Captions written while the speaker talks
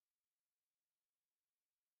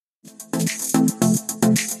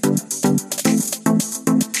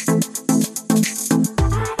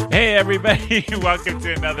everybody. Welcome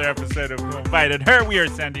to another episode of Who Invited Her. We are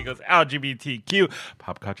San Diego's LGBTQ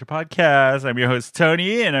pop culture podcast. I'm your host,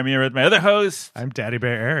 Tony, and I'm here with my other host. I'm Daddy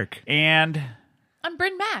Bear Eric. And I'm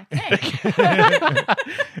Bryn Mack. Hey.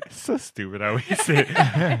 it's so stupid how we say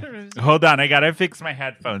it. Hold on, I gotta fix my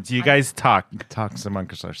headphones. You guys talk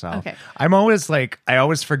Amongst ourselves. Okay. I'm always like, I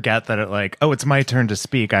always forget that it's my turn to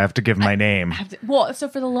speak. I have to give my name. So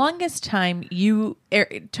for the longest time,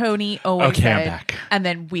 Tony always Okay, said, I'm back. and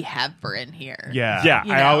then we have Bryn here. Yeah. Yeah,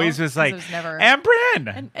 You I know, always was 'cause like, it was never- and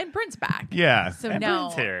Bryn. And Bryn's back. Yeah. So And now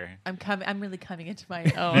Bryn's here. I'm really coming into my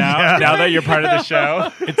own. Now that you're part of the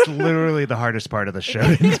show. It's literally the hardest part of the show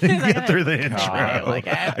to get through the intro. Like,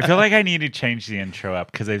 I feel like I need to change the intro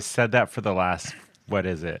up because I've said that for the last, what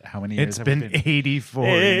is it? How many years It's have been it 84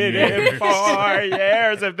 years. 84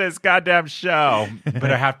 years of this goddamn show.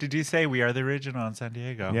 But I have to say, we are the original in San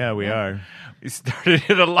Diego. Yeah, we are. We started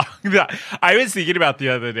it along the... I was thinking about the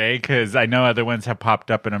other day because I know other ones have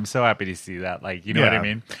popped up and I'm so happy to see that. Like, you know what I Yeah.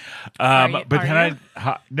 mean? Are But then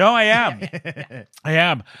you? No, I am. I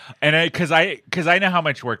am. And because I know how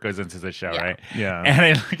much work goes into the show, Yeah. right? Yeah. And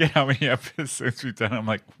I look at how many episodes we've done. I'm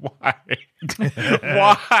like, why?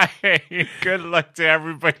 Why? Good luck to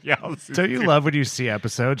everybody else. Don't you love when you see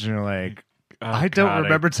episodes and you're like, I God, don't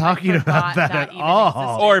remember talking forgot about that that at even all.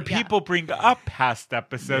 existed. Or Yeah. people bring up past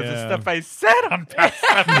episodes and Yeah. stuff I said on past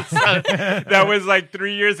episodes that was like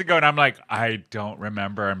 3 years ago, and I'm like, I don't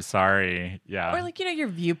remember. I'm sorry. Yeah. Or your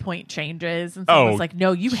viewpoint changes, and Oh. someone's like,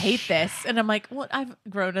 "No, you hate this," and I'm like, "Well, I've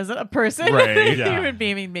grown as a person, Right, yeah. Human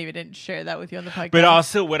being. Maybe didn't share that with you on the podcast, But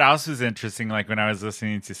also, what else was interesting, like when I was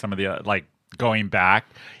listening to some of the going back,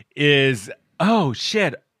 is oh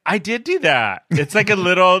shit, I did do that. It's like a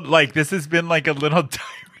little this has been like a little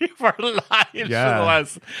diary of our lives for the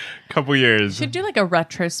last couple years. should do a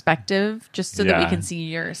retrospective just so that we Yeah. can see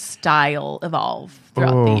your style evolve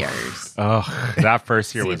throughout the years. Oh, that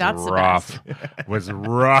first year See, was that's the rough. Was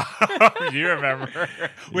rough. You remember?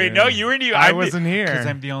 Wait, no, you weren't. I wasn't here. because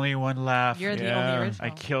I'm the only one left. You're the Yeah. only original. I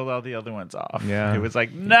killed all the other ones off. Yeah. It was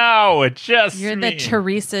like, no, it's just You're me. the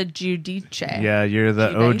Teresa Giudice. Yeah, you're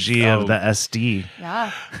the OG Oh. of the SD.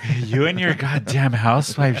 Yeah. You and your goddamn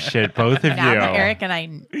housewife shit, both of Now you. that Eric and I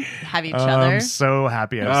have each I'm other. so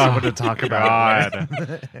happy I have someone to talk about.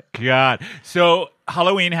 God. So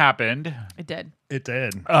Halloween happened. I did. It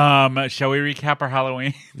did. Shall we recap our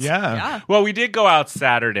Halloween? Yeah. Yeah. Well, we did go out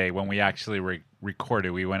Saturday when we actually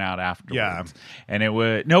recorded. We went out afterwards. Yeah. And it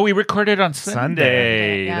was... No, we recorded on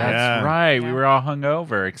Sunday. Yeah. That's Yeah. right. Yeah. We were all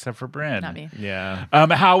hungover except for Bryn. Not me. Yeah.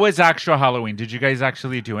 How was actual Halloween? Did you guys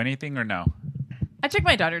actually do anything or no? I took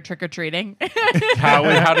my daughter trick or treating.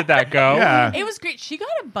 How did that go? Yeah. It was great. She got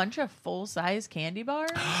a bunch of full size candy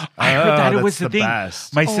bars. I heard that it that's was the thing.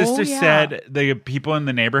 best. My Oh, sister yeah. said the people in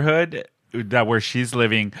the neighborhood that where she's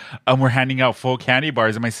living were handing out full candy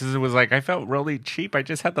bars, and my sister was like, "I felt really cheap. I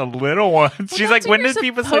just had the little ones." Well, She's that's like, what "When you're did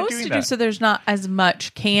people start supposed doing to that?" do so there's not as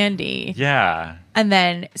much candy. Yeah. And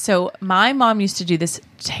then, so my mom used to do this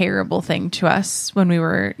terrible thing to us when we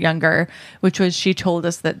were younger, which was she told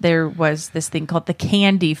us that there was this thing called the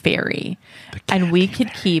candy fairy. And we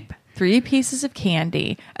could keep 3 pieces of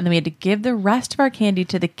candy, and then we had to give the rest of our candy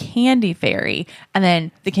to the candy fairy. And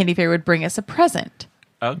then the candy fairy would bring us a present.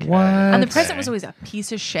 Okay. What? And the present was always a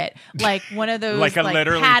piece of shit, like one of those, Like a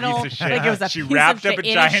literally paddle, piece of shit. like it was a She piece wrapped of up shit a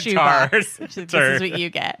in giant shoebox. tar. She's like, this is what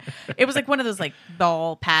you get. It was like one of those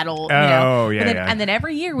ball paddle, Oh, yeah, But then, yeah. And then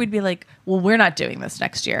every year we'd be like, well, we're not doing this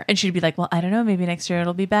next year, and she'd be like, well, I don't know, maybe next year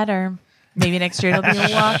it'll be better. Maybe next year it'll be a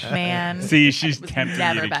Walkman. See, she's was tempting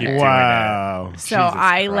never you to better. keep doing it. Wow. So Jesus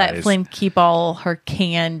I let Christ. Flynn keep all her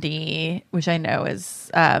candy, which I know is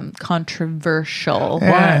controversial.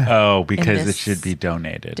 Oh, because it this should be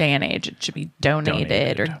donated. Day and age, it should be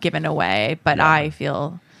donated or Donated. given away. But I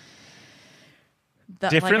feel that,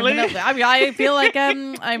 Differently? I feel like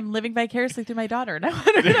I'm living vicariously through my daughter, and I want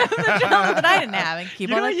her to have the childhood that I didn't have and keep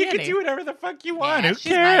You all know, that you candy. can do whatever the fuck you want. Yeah, Who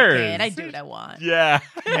she's cares? my kid. I do what I want. Yeah.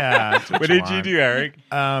 Yeah. that's What you did you want. do, Eric?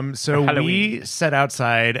 So Halloween? we sat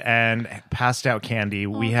outside and passed out candy.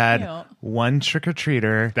 We had cute. one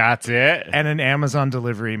trick-or-treater That's it. and an Amazon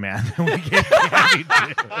delivery man that we gave candy to.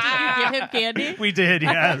 Did you give him candy? We did,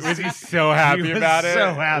 yes. Was he so happy He was about it?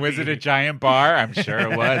 so happy. Was it a giant bar? I'm sure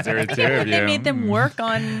it was. There were two of you. They made them work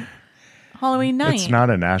on Halloween night. It's not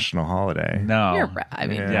a national holiday. No. You're right. I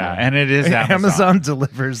mean, Yeah, and it is Amazon. Amazon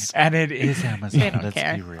delivers. And it is Amazon. They don't Let's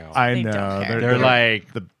care. be real. I They don't know. care. They're like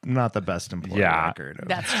not the best employee Yeah. record. Of,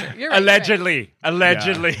 that's true. You're right. allegedly.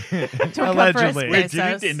 Allegedly. Don't come for us, Allegedly. Wait,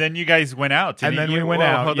 pesos. didn't, and then you guys went out. And didn't then you? we went Whoa,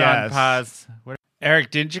 out, Hold on, yes. pause. What?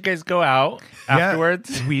 Eric, didn't you guys go out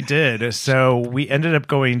afterwards? We did. So we ended up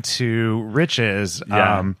going to Rich's.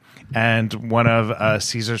 Yeah. and one of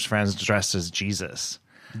Caesar's friends dressed as Jesus.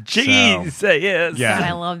 Jeez, yes. Yeah.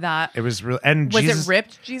 I love that. It was real. And Was Jesus, it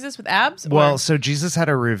ripped Jesus with abs? well, or- so Jesus had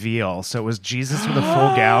a reveal. So it was Jesus with a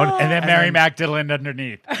full gown, And then Mary Magdalene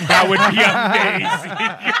underneath. That would be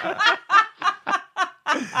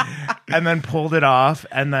amazing. and then pulled it off,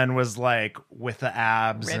 and then was like with the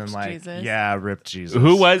abs Ripped and like Jesus. ripped Jesus.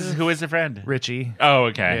 Who was the friend? Richie? Oh,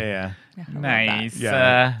 okay. Yeah. I love Nice. that.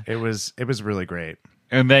 Yeah. It was really great.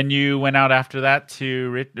 And then you went out after that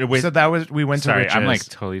to So that was we went sorry, to Rich's. I'm like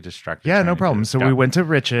totally distracted. Yeah, trying no to problem. do So this. we went to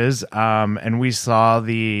Rich's, and we saw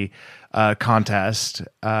the contest,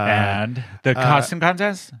 and the costume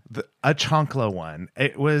contest. a chancla one.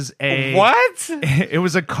 It was a What? It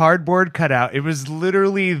was a cardboard cutout. It was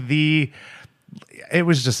literally It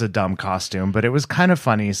was just a dumb costume, but it was kind of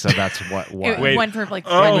funny. So that's what It was. Wait. went for like It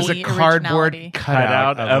was a funny cardboard originality.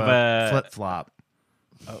 cutout of of a- a flip flop.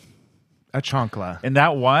 A chancla. And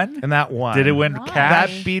that one? And that one. Did it win Why?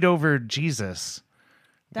 cash? That beat over Jesus.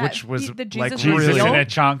 Which was the like Jesus Jesus really- in a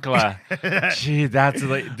chancla. Gee, that's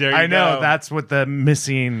like there you I know go. that's what the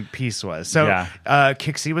missing piece was. So Yeah.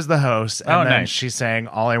 Kixie was the host, and Oh, then nice. she sang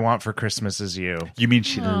 "All I Want for Christmas Is You." You mean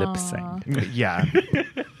she lip synced? Yeah,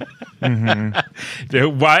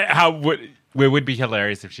 Why? How would? It would be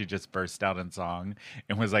hilarious if she just burst out in song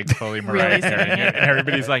and was like totally Mariah Really Carey, singing it. and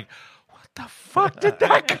everybody's like, "What the fuck did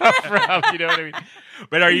that come from?" You know what I mean?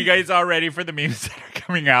 But are you guys all ready for the memes that are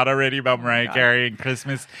coming out already about Mariah Carey and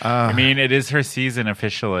Christmas? I mean, it is her season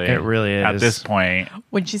officially. It really at is. this point.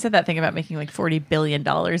 When she said that thing about making like $40 billion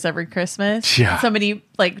every Christmas, Yeah. somebody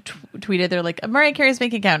like tweeted, they're like, Mariah Carey's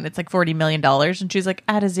bank account, and it's like $40 million. And she's like,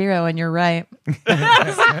 add a zero, and you're right. I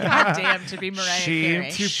was like, God damn, to be Mariah Carey.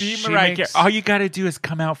 To be She Mariah makes- Carey, all you got to do is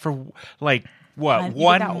come out for like what I think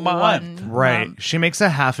 1 that month. one right. month. She makes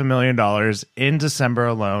 $500,000 in December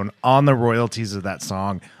alone on the royalties of that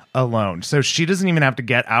song alone. So she doesn't even have to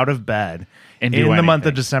get out of bed And in do the month of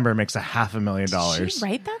anything. December. Makes $500,000. Did she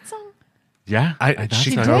write that song? Yeah,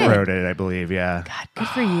 She so. co-wrote it, I believe. Yeah, God, good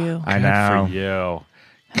for you. I Good know. for you.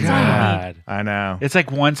 That's all you need. God, I know. it's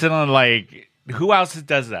like once in a like. Who else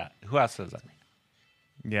does that? Who else does that?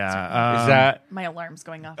 Yeah. Is that? My alarm's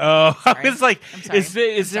going off. Oh, I Sorry. was like, I'm sorry. is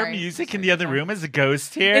there I'm sorry. music I'm in the sorry. other room? Is a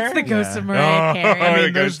ghost here? It's the ghost of Oh, Mariah Carey. I the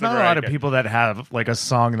mean, there's ghost of not a Mariah lot of Carey. people that have like a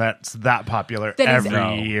song that's that popular That is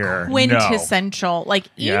every year. quintessential. Like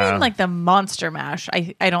Yeah. even like the Monster Mash,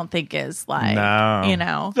 I don't think is like No. you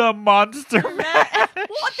know. the monster. Well,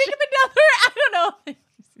 think of another. I don't know.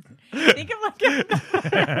 Think of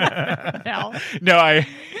like no. No, I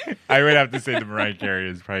would have to say the Mariah Carey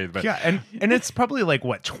is probably the best. Yeah, and it's probably like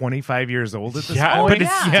what 25 years old at this Yeah, point. but it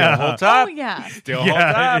yeah. still Yeah. holds up. Oh yeah. Still holds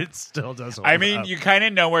Yeah, up. it still does. Hold I mean, up. you kind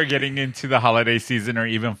of know we're getting into the holiday season or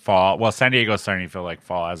even fall. Well, San Diego's starting to feel like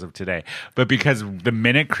fall as of today. But because the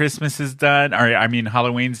minute Christmas is done, or I mean,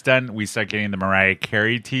 Halloween's done, we start getting the Mariah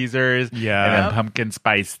Carey teasers. Yeah. And then Yep. pumpkin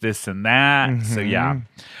spice this and that. So, yeah.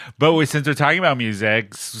 But since we're talking about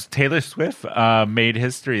music, Taylor Swift made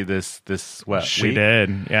history this what, she week? did.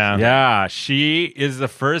 Yeah. Yeah, she is the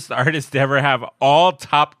first artist to ever have all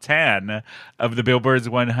top 10 of the Billboard's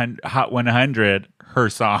Hot 100 her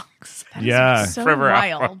songs. Yeah. So Forever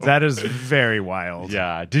wild. That is very wild.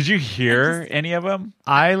 Yeah. Did you hear any of them?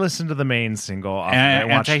 I listened to the main single. Off An- I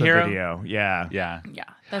watched the Antihero? video. Yeah. Yeah. Yeah.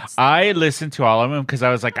 That's I listened to all of them because I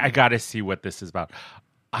was like, I got to see what this is about.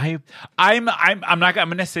 I'm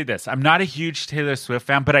gonna say this. I'm not a huge Taylor Swift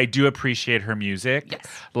fan, but I do appreciate her music. Yes.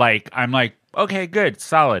 Like, I'm like, okay, good,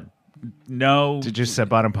 solid. No, Did you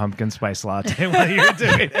sip on a pumpkin spice latte while you were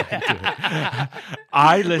doing it?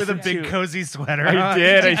 I With a listened big to. cozy sweater. I on?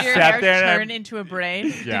 did. Did I your sat hair there and turn into a braid?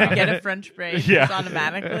 Yeah. Did you get a French braid Yeah. just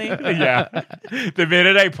automatically? Yeah. The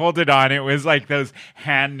minute I pulled it on, it was like those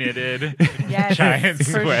hand knitted Yes. giant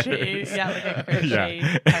crochet. sweaters. Yeah, like a crochet. Yeah.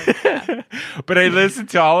 type, yeah. But I listened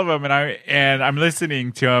to all of them, and I'm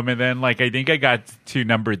listening to them, and then like I think I got to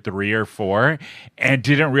number 3 or 4, and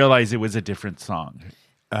didn't realize it was a different song.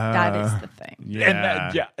 That is the thing.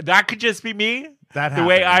 And that could just be me. That the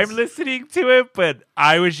way happens. I'm listening to it, but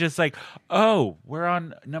I was just like, oh, we're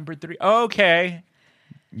on number 3. Okay.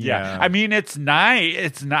 Yeah. I mean, it's nice.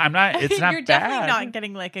 It's not. I'm not. It's not You're bad. definitely not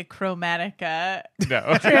getting like a chromatica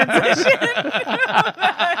No. transition.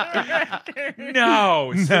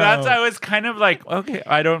 No. So No. that's I was kind of like, okay,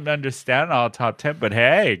 I don't understand all top 10, but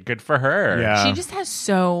hey, good for her. Yeah. She just has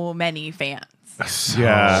so many fans.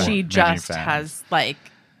 Yeah. She many just fans. has like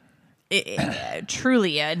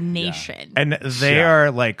truly a nation. And they Yeah.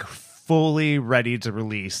 are like fully ready to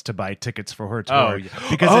release to buy tickets for her tour Oh, yeah.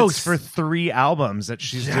 because Oh, it's for 3 albums that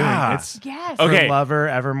she's Yeah. doing. It's Yes. for Okay. Lover,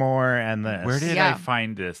 Evermore, and this. Where did Yeah. I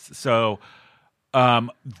find this? So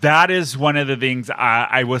that is one of the things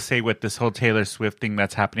I will say with this whole Taylor Swift thing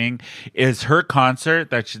that's happening is her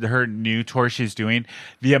concert, her new tour she's doing,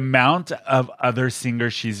 the amount of other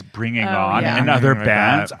singers she's bringing on yeah. and other Like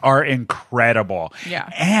bands that. are incredible. Yeah.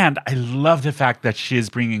 And I love the fact that she is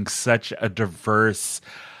bringing such a diverse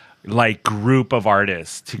like group of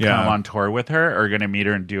artists to Yeah. come on tour with her or going to meet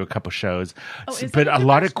her and do a couple shows. Oh, is But that a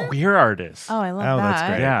lot of diverse group? queer artists. Oh, I love Oh, that. that's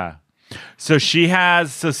great. Yeah. So she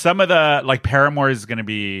has some of the like Paramore is going to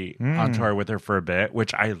be on tour with her for a bit,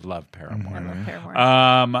 which I love Paramore. I love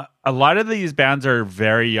Paramore. A lot of these bands are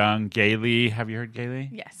very young. Gailey, have you heard Gailey?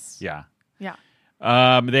 Yes. Yeah. Yeah.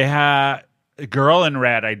 They had Girl in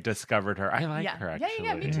Red. I discovered her. I like Yeah. her Yeah, actually.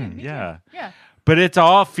 yeah, me too. Me Yeah. too. Yeah. But it's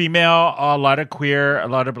all female, a lot of queer, a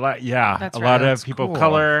lot of black. Yeah, That's a right. lot of That's people of cool.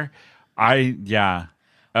 color. Yeah.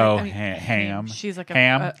 Oh, I mean, ham. She's like a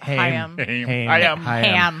ham. ham. Ham. Ham.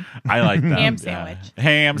 Ham. I like them. Ham yeah. sandwich.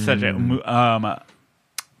 Ham, such a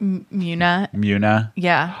Muna. Muna.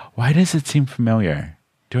 Yeah. Why does it seem familiar?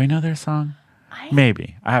 Do I know their song?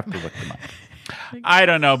 Maybe. I have to look them up. I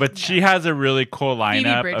don't know, but she has a really cool Phoebe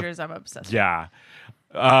lineup. Bridgers, I'm obsessed with. Yeah.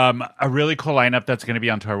 A really cool lineup that's going to be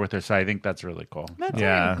on tour with her. So I think that's really cool. That's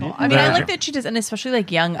Yeah. very cool. I mean, I Yeah. like that she does, and especially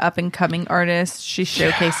like young up and coming artists, she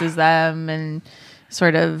showcases them and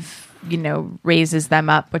sort of, raises them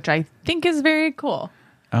up, which I think is very cool.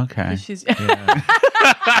 Okay. She's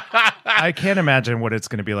I can't imagine what it's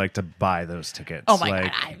going to be like to buy those tickets. oh my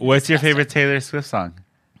like, god, What's your favorite Taylor Swift song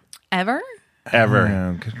ever? ever?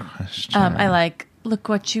 Oh, good question. I like "Look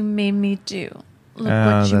What You Made Me Do." Look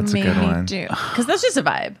Oh, what you that's a made good me one. do, because that's just a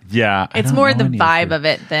vibe. Yeah. I It's don't more know the any vibe her- of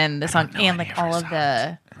it than the song, know and any like of her all of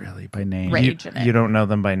the really by name. rage in it. You don't know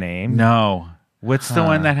them by name? No. What's the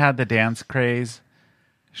one that had the dance craze?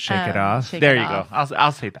 Shake It Off. Shake There It you Off. go.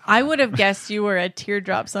 I'll say that. I would have guessed you were a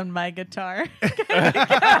Teardrops on My Guitar.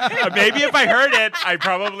 Maybe if I heard it, I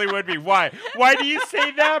probably would be. Why? Why do you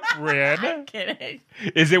say that, Bryn? Kidding.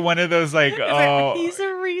 Is it one of those like He's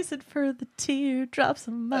a reason for the teardrops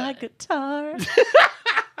on my guitar.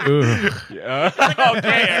 Ugh.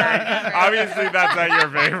 okay. Obviously, that's not your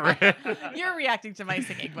favorite. You're reacting to my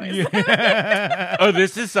singing voice. Oh,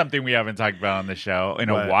 this is something we haven't talked about on the show in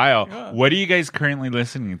a What? while. What are you guys currently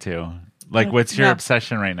listening to? Like, what's your Yeah.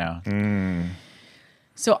 obsession right now?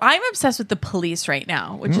 So I'm obsessed with The Police right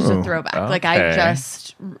now, which is a throwback. Like I okay.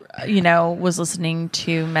 just, was listening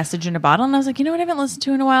to Message in a Bottle, and I was like, you know what I haven't listened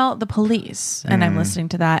to in a while? The Police. And I'm listening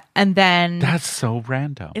to that. And then... That's so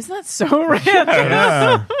random. Isn't that so random?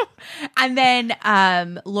 Yeah. And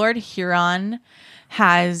then Lord Huron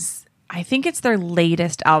has, I think it's their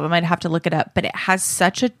latest album. I'd have to look it up, but it has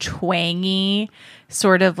such a twangy,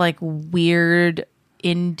 sort of like weird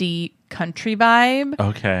indie country vibe.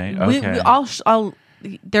 Okay.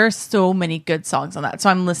 There are so many good songs on that. So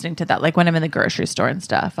I'm listening to that. Like when I'm in the grocery store and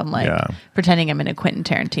stuff, I'm like Yeah. pretending I'm in a Quentin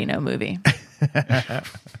Tarantino movie.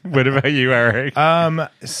 What about you, Eric?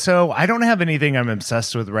 So I don't have anything I'm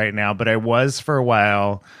obsessed with right now, but I was for a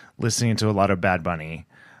while listening to a lot of Bad Bunny.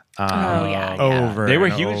 Oh, yeah. Over They were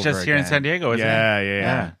and huge over just here in again. San Diego, isn't Yeah, it?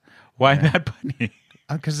 yeah. Why Bad Bunny?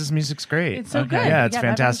 Because his music's great. It's so good. Yeah, it's Yeah, Bad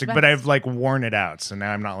Bunny's fantastic. best. But I've like worn it out, so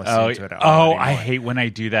now I'm not listening to it. at all Oh, anymore. I hate when I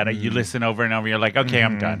do that. You listen over and over. You're like, okay,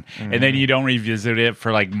 I'm done, and then you don't revisit it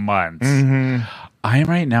for like months. I am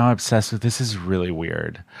right now obsessed with. This is really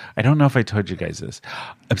weird. I don't know if I told you guys this.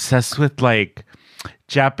 Obsessed with like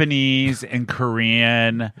Japanese and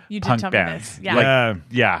Korean You did punk tell me bands. this. Yeah. Like,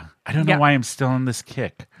 yeah. I don't know Yeah. why I'm still on this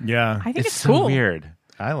kick. Yeah, I think it's so cool. weird.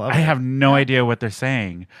 I love I it. have no idea what they're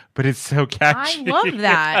saying, but it's so I catchy. love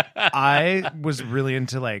that. I was really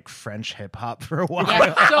into like French hip hop for a while.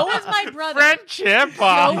 Yeah, so was my brother. French hip So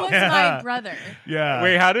hop. was my brother. Yeah.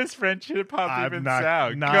 Wait, how does French hip hop I'm even not-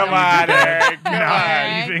 sound? not Come even- on, Eric. Come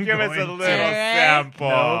not on. even Give us a going little to. sample.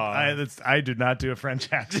 Nope, I did not do a French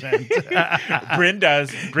accent. Bryn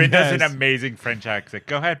does. Bryn does an Yes. amazing French accent.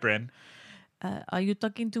 Go ahead, Bryn. Are you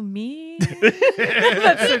talking to me?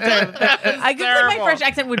 That's so terrible. I guess like my terrible. French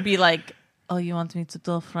accent would be like, oh, you want me to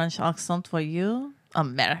do a French accent for you?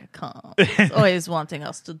 Americans always wanting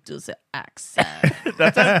us to do the accent.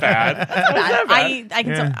 That's not bad.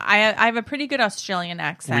 I have a pretty good Australian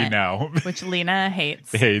accent. We know. Which Lena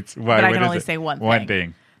hates. Hates. Why, But I what can is only it? say one One thing.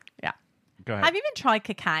 thing. Yeah. Go ahead. Have you even tried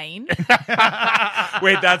cocaine?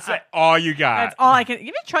 Wait, that's all you got. That's all I can. You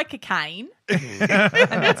even tried cocaine? And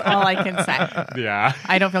that's all I can say. Yeah.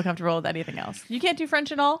 I don't feel comfortable with anything else. You can't do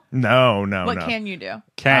French at all? no. What no. can you do?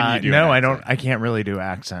 Can you do No, an I accent? don't. I can't really do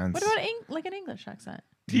accents. What about like an English accent?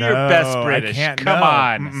 Do your No, best I British. can't- Come no.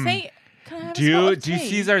 on. Mm-mm. Say, can I have a Do smell of do tea?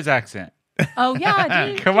 Caesar's accent. Oh yeah,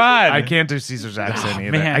 dude. Come on. I can't do Caesar's accent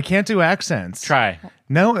either. man. I can't do accents. Try.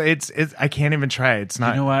 No, it's I can't even try. It's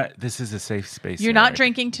not. You know what? This is a safe space. You're not Eric.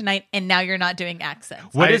 drinking tonight, and now you're not doing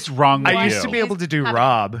accents. What is wrong with I you? used to be able to do Have it.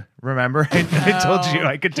 Rob. Remember? I told you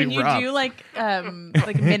I could Can do you Rob. do like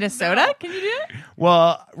Minnesota? Can you do it?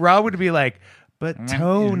 Well, Rob would be like, but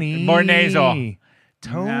Tony. More nasal.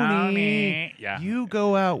 Tony, Yeah. you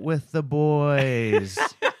go out with the boys.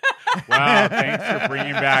 Wow, thanks for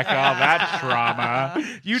bringing back all that trauma.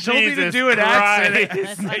 You told me to Jesus do an accent.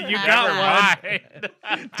 Christ. You got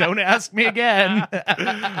one. Don't ask me again.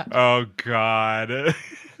 Oh God.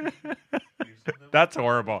 That's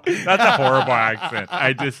horrible. That's a horrible accent.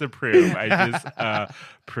 I disapprove.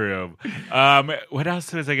 Prove. What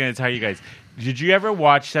else was I going to tell you guys? Did you ever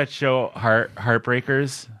watch that show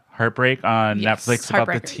Heartbreakers? Heartbreak on Yes, Netflix about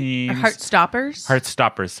the Heartbreaker. teens. Heartstoppers.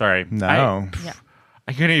 Heartstoppers. Sorry. No.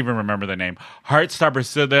 I couldn't even remember the name. Heartstoppers.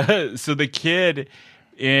 So the kid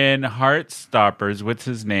in Heartstoppers, what's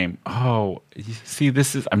his name? Oh, you see,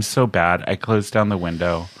 I'm so bad. I closed down the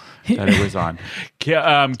window that it was on.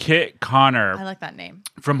 Kit Connor I like that name.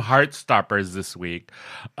 from Heartstoppers this week.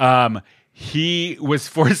 He was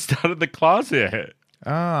forced out of the closet. Oh.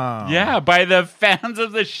 Yeah, by the fans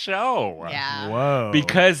of the show. Yeah. Whoa.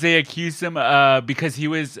 Because they accused him because he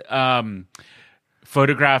was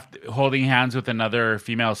photographed holding hands with another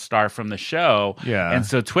female star from the show. Yeah. And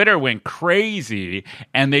so Twitter went crazy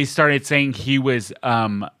and they started saying he was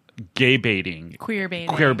gay baiting. Queer baiting.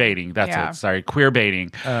 Queer baiting. That's Yeah. it. Sorry. Queer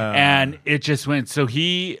baiting. And it just went. So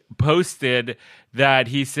he posted that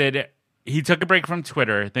he said he took a break from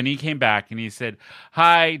Twitter. Then he came back and he said,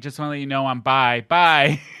 "Hi, just want to let you know I'm bi."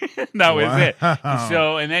 Bye. That was it.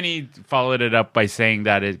 So, and then he followed it up by saying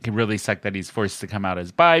that it can really suck that he's forced to come out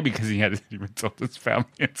as bi because he hadn't even told his family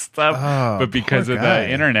and stuff. Oh, but because poor of guy.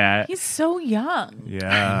 the internet. He's so young.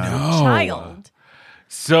 Yeah. Child.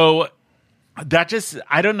 So that just,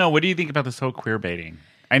 I don't know. What do you think about this whole queer baiting?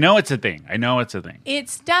 I know it's a thing.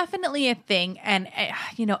 It's definitely a thing, and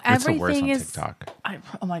It's the worst everything on is. TikTok.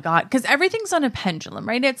 Oh my god, because everything's on a pendulum,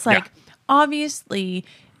 right? It's like obviously,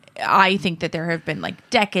 I think that there have been like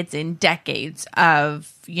decades and decades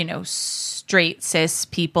of straight cis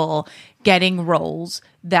people getting roles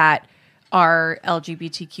that are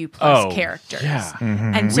LGBTQ plus characters. Yeah.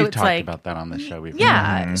 And so We've it's talked like about that on the show before.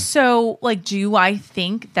 yeah. So, like, do I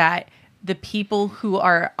think that the people who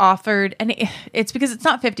are offered, and it's because it's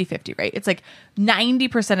not 50-50, right? It's like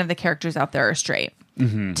 90% of the characters out there are straight,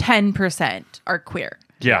 10% are queer.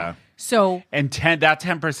 Yeah. So, And that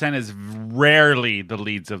 10% is rarely the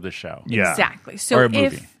leads of the show. Yeah. exactly. Or So, a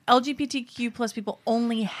movie. if LGBTQ plus people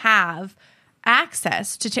only have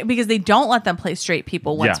access to because they don't let them play straight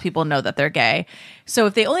people once Yeah. people know that they're gay. So,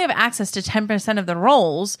 if they only have access to 10% of the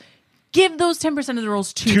roles, give those 10% of the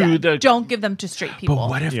roles to them. Don't give them to straight people. But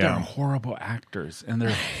what if Yeah. they're horrible actors and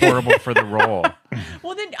they're horrible for the role?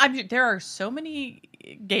 Well, then there are so many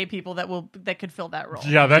gay people that could fill that role.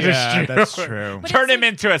 Yeah, that is Yeah, true. that's true. But Turn it's him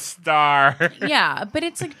into a star. Yeah, but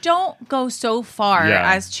it's like don't go so far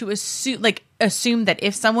Yeah. as to assume that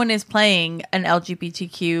if someone is playing an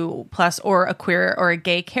LGBTQ plus or a queer or a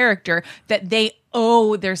gay character that they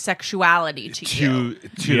owe their sexuality to you.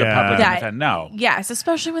 to the Yeah. public. That- No. Yes,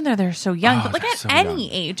 especially when they're so young. Oh, But like they're at so any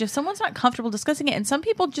young. age, if someone's not comfortable discussing it, and some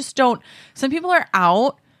people just don't. Some people are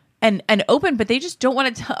out and open, but they just don't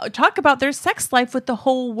want to talk about their sex life with the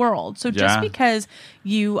whole world. So just Yeah. because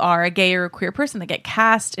you are a gay or a queer person that get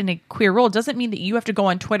cast in a queer role doesn't mean that you have to go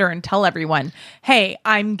on Twitter and tell everyone, "Hey,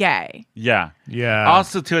 I'm gay." Yeah. Yeah.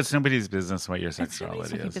 Also, too, it's nobody's business what your nobody's sexuality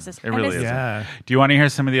fucking is. business. It And really it's- is. Yeah. Do you want to hear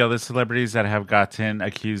some of the other celebrities that have gotten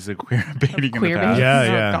accused of queer baiting Queer in the past? baby. Yeah,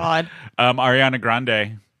 Oh yeah. God. Ariana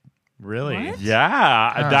Grande. Really? What?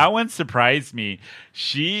 Yeah, that one surprised me.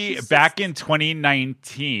 Back in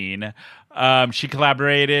 2019, she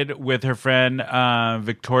collaborated with her friend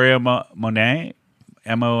Victoria Monet,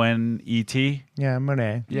 Monet. Yeah,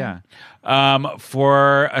 Monet. Yeah,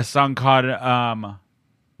 for a song called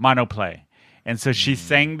Monoplay. And so she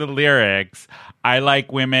sang the lyrics, "I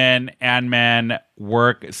like women and men,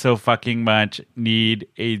 work so fucking much, need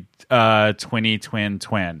a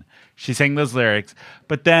twin. She sang those lyrics,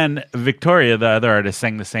 but then Victoria, the other artist,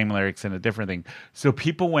 sang the same lyrics in a different thing. So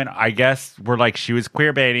people were like she was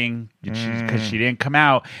queer baiting because she didn't come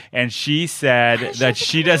out, and she said that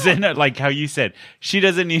she doesn't like how you said she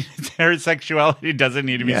doesn't need her sexuality doesn't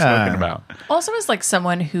need to be spoken about. Also, as like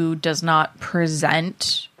someone who does not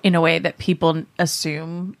present in a way that people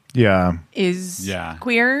assume Yeah. is Yeah.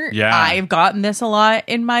 queer. Yeah. I've gotten this a lot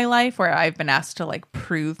in my life where I've been asked to like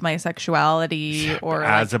prove my sexuality or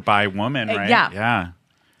As like, a bi woman, right? yeah. Yeah.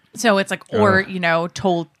 so it's like or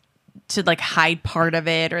told to like hide part of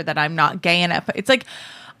it or that I'm not gay enough. It's like,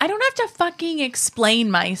 I don't have to fucking explain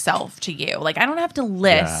myself to you. Like, I don't have to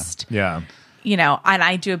list, Yeah. you know, and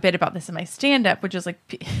I do a bit about this in my stand up, which is like,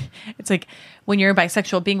 it's like when you're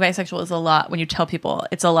bisexual, being bisexual is a lot. When you tell people,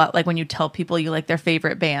 it's a lot like when you tell people you like their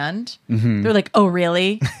favorite band, they're like, oh,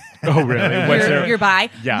 really? Oh, really? You're bi?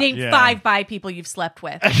 Yeah. Name Yeah. 5 bi people you've slept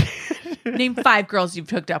with. Name 5 girls you've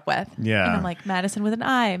hooked up with. Yeah. And I'm like, Madison with an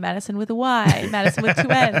I, Madison with a Y, Madison with 2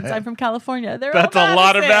 N's. I'm from California. That's all a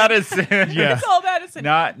lot of Madison. Yeah. It's all Madison.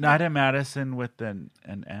 Not a Madison with an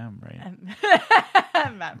M, right?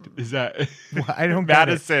 Is that Well, I don't get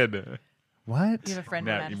it. Madison? What? You have a friend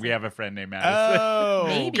No, named Madison. we have a friend named Madison. Oh.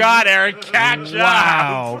 Maybe. God, Eric, catch up.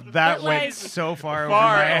 Wow. That But, went like, so far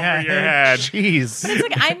far over my over head. your head. Jeez. It's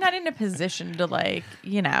like I'm not in a position to like,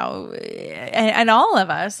 you know, and all of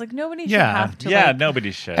us, like nobody should Yeah. have to Yeah, like, nobody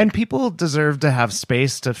should. And people deserve to have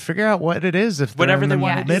space to figure out what it is if they're Whatever in they the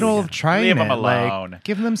want to middle do. of trying Leave it. 'em alone. Like,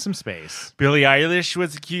 give them some space. Billie Eilish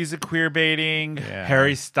was accused of queer baiting. Yeah.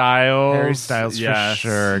 Harry Styles. Harry Styles yes. for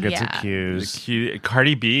sure gets Yeah. accused.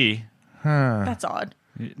 Cardi B. That's odd.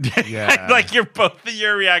 Yeah. Like both of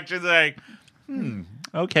your reactions are like,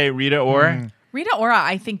 okay, Rita Ora. Rita Ora,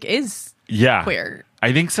 I think, is Yeah. queer.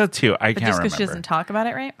 I think so too. I But can't just remember. because she doesn't talk about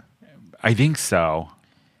it, right? I think so.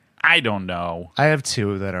 I don't know. I have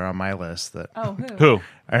 2 that are on my list. That Oh, Who?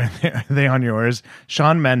 are they on yours?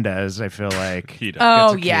 Shawn Mendes, I feel like. He does.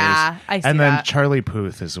 Oh, gets yeah. accused. I see And then that. Charlie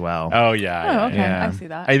Puth as well. Oh yeah. Oh, yeah, okay. yeah. I see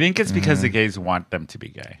that. I think it's because the gays want them to be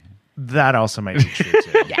gay. That also might be true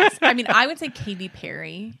too. Yes. I mean, I would say Katy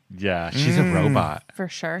Perry Yeah, she's a robot. for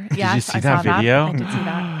sure. Yes, you see I saw that video? I did see that.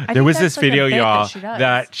 I There think was that's this like a video, bit y'all, she does.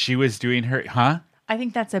 that she was doing her, I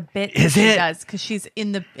think that's a bit Is that she it? does because she's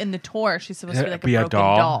in the tour. She's supposed to be like Be a a broken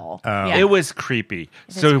doll? doll. Yeah. It was creepy.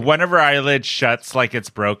 So creepy. one of her eyelids shuts like it's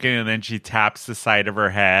broken, and then she taps the side of her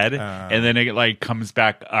head, and then it like comes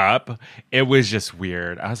back up. It was just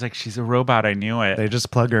weird. I was like, she's a robot. I knew it. They just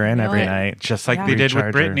plug her in every Really? night. Just like Yeah. they did with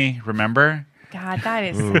Recharge her. Britney. Remember? God, that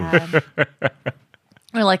is sad.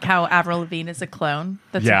 Or like how Avril Lavigne is a clone.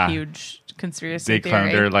 That's Yeah. a huge conspiracy They theory.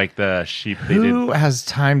 cloned her like the sheep. They did. Who has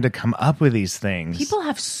time to come up with these things? People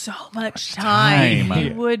have so much time. time.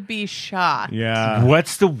 You would be shocked. Yeah.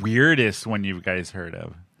 What's the weirdest one you guys heard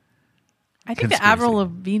of? I think the Conspiracy. Avril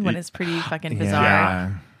Lavigne one is pretty fucking bizarre.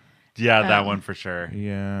 Yeah. Yeah, that one for sure.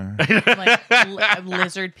 Yeah. Like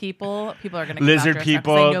lizard people. People are going to Lizard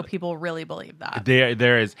people. I know people really believe that.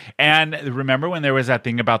 There is. And remember when there was that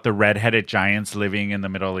thing about the red-headed giants living in the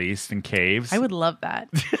Middle East in caves? I would love that.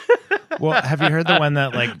 Well, have you heard the one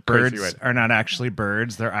that like course you birds would. are not actually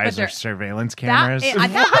birds? Their eyes they're- are surveillance That, cameras.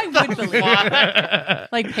 that I would believe.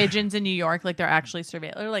 Like pigeons in New York, like they're actually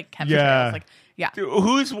surveilled. Or like chemtrails. Yeah. Like, yeah.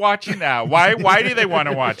 Who's watching that? Why do they want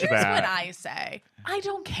to watch Here's what that? I say. I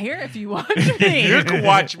don't care if you watch me. You can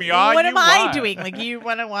watch me all What you am I want. doing? Like, you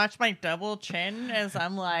want to watch my double chin as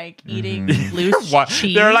I'm like Mm-hmm. eating loose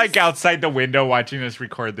cheese? They're like outside the window watching us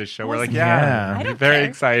record this show. We're like, Yeah. I don't very care.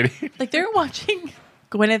 exciting. Like they're watching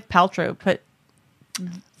Gwyneth Paltrow put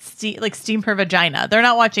steam her vagina. They're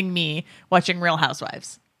not watching me watching Real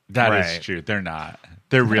Housewives. That is Right. true. They're not.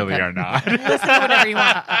 They really Okay. are not. Listen to whatever you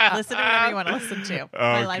want. Listen to whatever you want to listen to.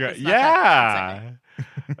 My life God. is not that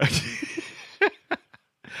exciting.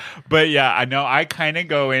 But yeah, I know I kind of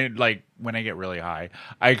go in, like, when I get really high,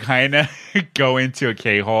 I kind of go into a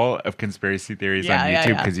K-hole of conspiracy theories Yeah, on yeah, YouTube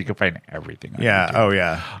yeah. because you can find everything on yeah. YouTube. Oh,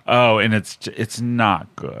 yeah. Oh, and it's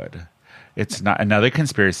not good. It's not another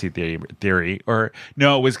conspiracy theory, or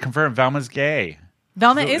no, it was confirmed Velma's gay.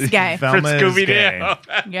 Velma is gay. Velma For is Scooby gay.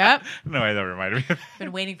 Doo. Yep. No, that reminded me.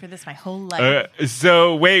 Been waiting for this my whole life.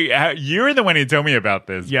 So wait, you were the one who told me about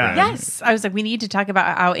this. Yeah. Bryn. Yes, I was like, we need to talk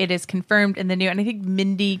about how it is confirmed in the new, and I think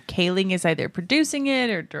Mindy Kaling is either producing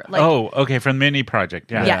it or like. Oh, okay, from the Mini Project.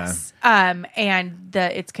 Yeah. Yes. And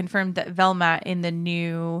it's confirmed that Velma in the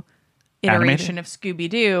new iteration of Scooby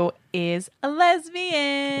Doo is a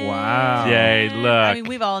lesbian. Wow. Yay! Look. I mean,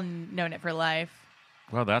 we've all known it for life.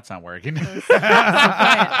 Well, that's not working. Uh,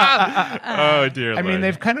 Oh dear. I mean, Lord.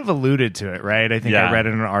 they've kind of alluded to it, right? I think Yeah. I read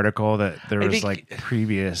in an article that there I was think- like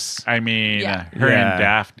previous. I mean, Yeah. her Yeah. and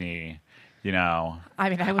Daphne. You know, I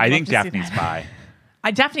mean, I would. I love think to see Daphne's that.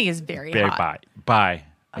 bi. Daphne is very Very hot. bi.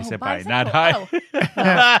 I said bi, bisexual. not high. Oh.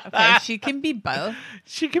 Well, okay, she can be both.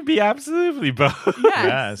 She can be absolutely both.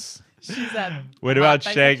 Yes. Yes. She's a. What hot about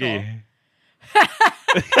bisexual. Shaggy?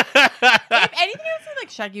 If anything, I would say like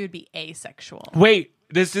Shaggy would be asexual. Wait,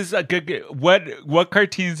 this is a good. What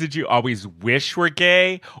cartoons did you always wish were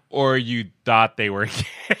gay, or you thought they were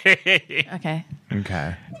gay? Okay.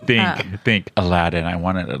 Okay. Think Aladdin. I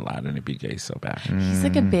wanted Aladdin to be gay so bad. He's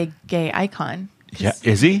like a big gay icon. Yeah,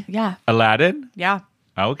 is he? Yeah. Aladdin? Yeah.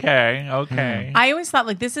 Okay. Okay. I always thought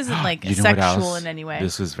like this isn't like You know what sexual else? in any way.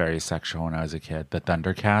 This was very sexual when I was a kid. The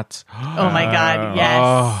Thundercats. Oh my God.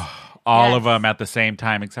 Yes. All Yes. of them at the same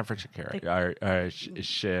time, except for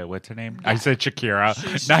Shakira. What's her name? I said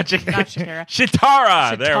Shakira, not Shakira. Not Shakira.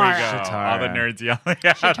 Shitara. There we go. Shitara. All the nerds yelling.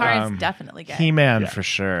 At Shatara is definitely gay. He-Man for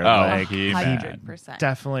sure. Oh, Like, He-Man. 100%.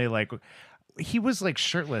 definitely like he was like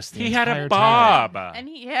shirtless. The He had entire a time. bob. And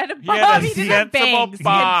he had a bob. He had a He did have sensible bangs.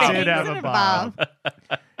 bob. He He had did bangs have and a bob.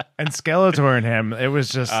 And Skeletor and him, it was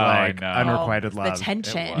just I know. unrequited Oh, love. the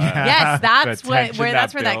tension. It was. Yes, that's The what tension where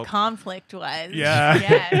that's that where that built. conflict was. Yeah.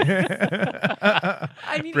 Yes.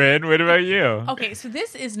 I mean, Bryn, what about you? okay, so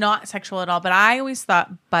this is not sexual at all, but I always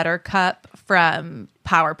thought Buttercup from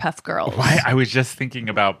Powerpuff Girls Why? I was just thinking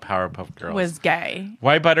about Powerpuff Girls. was gay.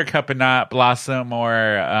 Why Buttercup and not Blossom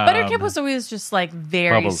or Buttercup was always just like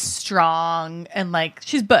very Bubbles. strong and like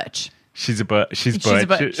she's butch. She's Butch. She's a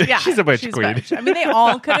butch. Yeah, she's a Butch queen. butch. I mean, they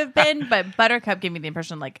all could have been, but Buttercup gave me the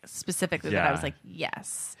impression, like specifically, that I Yeah. was like,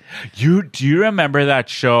 yes, Do you remember that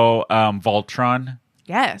show Voltron?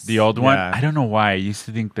 yes, The old one? Yeah. I don't know why. I used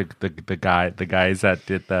to think the guys that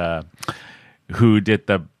did the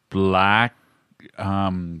black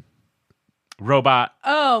robot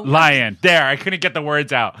lion. There, I couldn't get the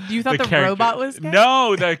words out. You thought the robot was gay?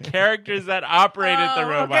 No, the characters that operated the okay.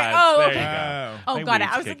 robots. Oh, There okay. you go. Oh My god,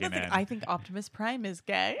 weed's I was like, kicking in. I think Optimus Prime is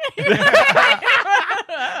gay. The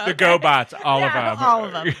GoBots, all of them. all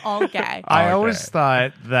of them, all gay. I Okay. always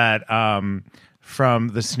thought that from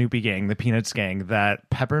the Snoopy gang, the Peanuts gang, that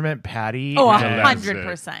Peppermint Patty Oh, and,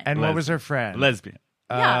 100%. and what was her friend? Lesbian.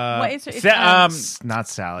 Yeah, what is it's Not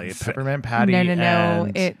Sally. Peppermint Patty. no,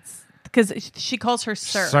 and it's because she calls her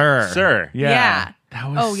sir. Sir. Yeah. That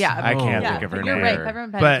was Oh yeah, I can't yeah. think of her You're name. right.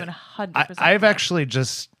 Peppermint But Patty's 100%. I've gay. actually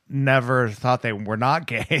just never thought they were not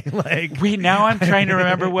gay. Like Wait, now I'm trying to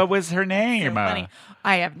remember what was her So name. funny.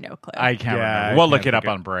 I have no clue. I can't Yeah, remember. I We'll can't look it up think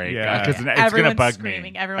of- on break Yeah. because it's Everyone's going to bug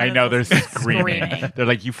screaming. me. Everyone I know they're is listening screaming. screaming. They're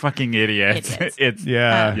like, you fucking idiots. Idiots. It's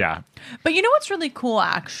Yeah. yeah. But you know what's really cool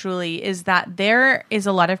actually is that there is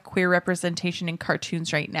a lot of queer representation in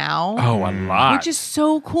cartoons right now. Oh, a lot. Which is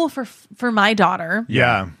so cool for my daughter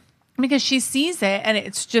yeah. because she sees it and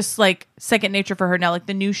it's just like second nature for her now. Like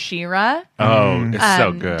the new She-Ra. Oh, it's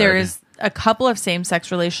so good. There's a couple of same-sex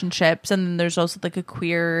relationships, and then there's also like a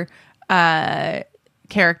queer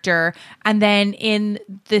character. And then in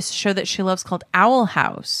this show that she loves called Owl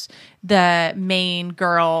House, the main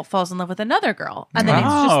girl falls in love with another girl, and then it's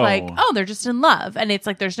just Oh. like, oh, they're just in love, and it's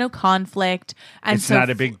like there's no conflict, and It's so not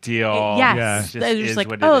a big deal. Yes, Yeah. It just they're is just like,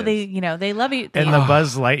 what it oh, is. they love you. In the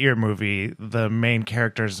Buzz Lightyear movie, the main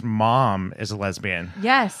character's mom is a lesbian.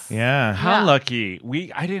 yes, Yeah. How Yeah. lucky.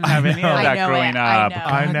 I didn't have any of know. that I know growing it. I up. know.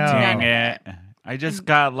 I know. Dang it. I just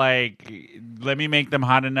got like, let me make them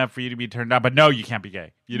hot enough for you to be turned on, but no, you can't be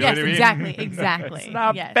gay. You know yes, what I mean? exactly. It's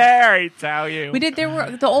not Yes. fair, I tell you. We did. There were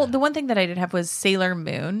the one thing that I did have was Sailor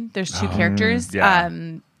Moon. There's two characters. yeah.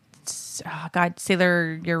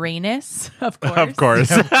 Sailor Uranus, of course. Of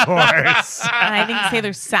course. Of course. And I think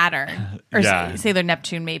Sailor Saturn or Yeah. Sailor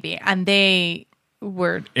Neptune, maybe. And they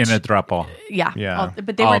were In a throuple. Yeah.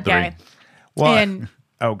 but they All were three. gay. Well, And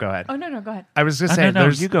oh, go ahead. oh no, go ahead. I was just Oh, saying, no,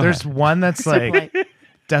 there's you go there's ahead. one that's like polite.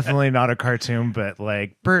 definitely not a cartoon, but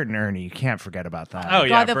like Bert and Ernie, you can't forget about that. Oh,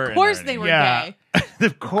 yeah. God, Bert of and course Ernie. they were yeah, gay.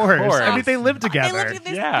 of course. I mean, course. they lived They together. lived in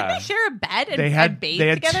this, Yeah. Did they share a bed and They and had bathe they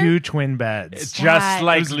had together? two twin beds. It's just That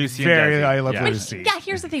like was Lucy very and Desi. I Love yeah. Lucy. Yeah,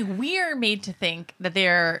 here's the thing. We're made to think that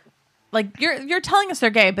they're like you're telling us they're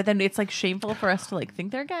gay, but then it's like shameful for us to like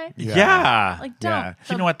think they're gay. Yeah. Like don't. Yeah.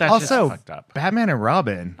 You know what? That's Also, just fucked up. Batman and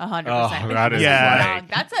Robin. 100%. Oh, that is Yeah.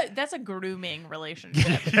 like- That's a grooming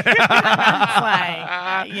relationship. It's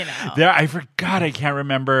like, you know. There, I forgot. I can't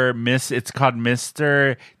remember. It's called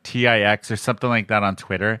Mr. TIX or something like that on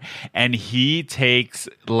Twitter, and he takes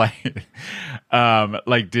like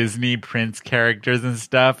Disney Prince characters and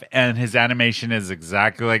stuff, and his animation is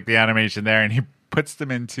exactly like the animation there, and he puts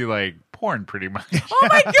them into like porn, pretty much. Oh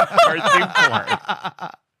my god. Cartoon porn.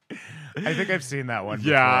 I think I've seen that one.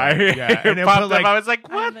 Yeah, before. it And he'll popped put, like, up. I was like,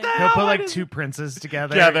 "What the He'll he'll hell?" put What like is- two princes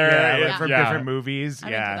together. Together, like, from yeah. different movies.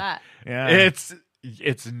 I'm yeah. into that. Yeah.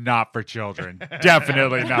 It's not for children.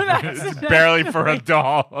 Definitely not. It's barely for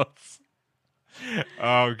adults.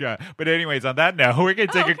 Oh god. But anyways, on that note, we're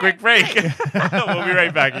gonna take a quick break. We'll be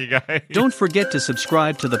right back, you guys. Don't forget to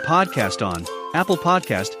subscribe to the podcast on Apple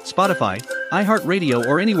Podcast, Spotify, iHeartRadio,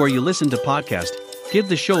 or anywhere you listen to podcast. Give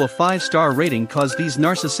the show a 5-star rating cause these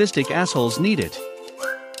narcissistic assholes need it.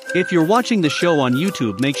 If you're watching the show on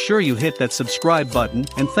YouTube, make sure you hit that subscribe button,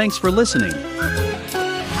 and thanks for listening.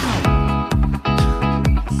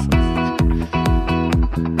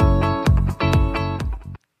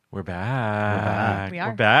 back. We are.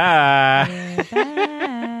 We're back.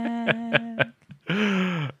 We're back.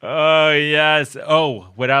 Oh, yes. Oh,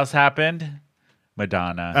 what else happened?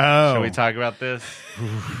 Madonna. Oh. Shall we talk about this?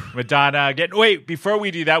 Madonna again. Wait, before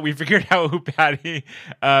we do that, we figured out who Patty,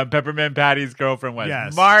 Peppermint Patty's girlfriend was.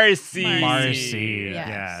 Yes. Marcy. Marcy. Yes.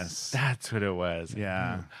 Yes. That's what it was.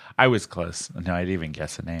 Yeah. I was close. No, I didn't even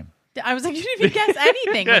guess a name. I was like, you didn't even guess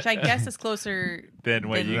anything, which I guess is closer Than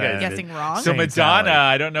what than you guys guessing did. wrong. So Saint Madonna, Sally.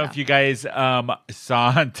 I don't know if you guys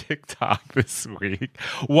saw on TikTok this week.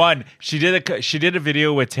 One, she did a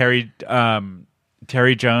video with Terry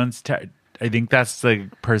Jones. I think that's the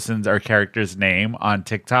person's or character's name on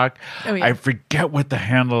TikTok. Oh, yeah. I forget what the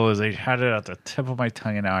handle is. I had it at the tip of my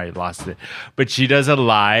tongue and now I lost it. But she does a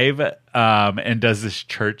live and does this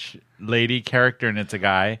church lady character and it's a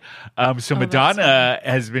guy. So Madonna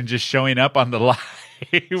has been just showing up on the live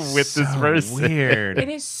with this person. Weird. It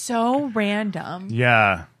is so random.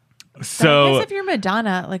 Yeah. But I So guess if you're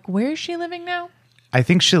Madonna, like, where is she living now? I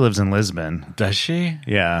think she lives in Lisbon. does she?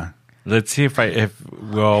 Yeah. Let's see if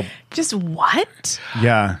we'll. Just what?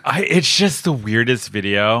 Yeah. It's just the weirdest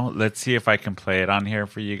video. Let's see if I can play it on here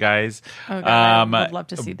for you guys. Oh, God, I would love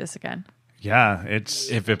to see this again. Yeah. It's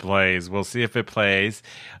If it plays, we'll see if it plays.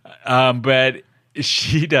 But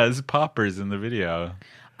she does poppers in the video.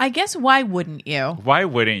 I guess why wouldn't you? Why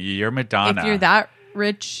wouldn't you? You're Madonna. If you're that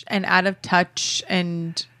rich and out of touch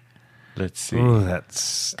and Let's see. ooh, that's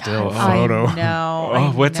still a I photo. know. Oh, I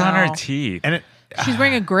what's on her know. teeth? And it She's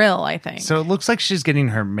wearing a grill, I think. so it looks like she's getting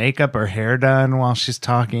her makeup or hair done while she's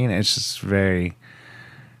talking. It's just very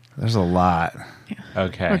there's a lot.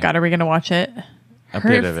 Okay. Oh God, are we gonna watch it? A Her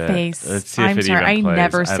bit of it. face. Let's see if I'm it sorry, I even plays.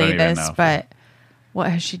 never I don't say even this, know if but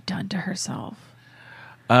what has she done to herself?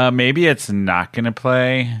 maybe it's not going to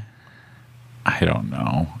play. I don't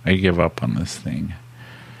know. I give up on this thing.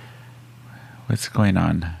 What's going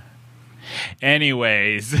on?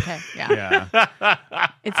 Anyways. Okay, yeah.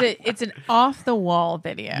 It's an off the wall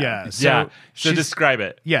video. Yeah. So she's- describe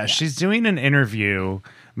it. Yeah, she's doing an interview.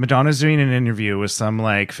 Madonna's doing an interview with some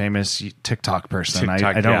like famous TikTok person.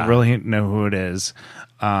 TikTok, I don't yeah. really know who it is.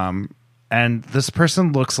 And this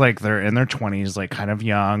person looks like they're in their 20s, like kind of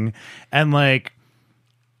young, and like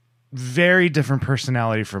very different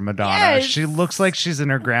personality from Madonna. Yes. She looks like she's in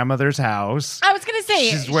her grandmother's house. I was gonna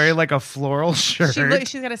say She's wearing like a floral shirt.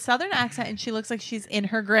 she's got a southern accent and she looks like she's in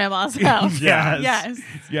her grandma's house. Yes. Yes.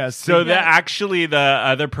 Yes. So actually the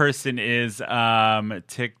other person is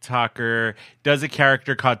TikToker, does a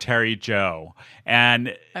character called Terry Joe.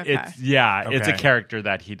 And Okay. it's it's a Okay. character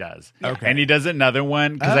that he does. Okay. And he does another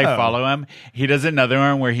one because I Oh. follow him. He does another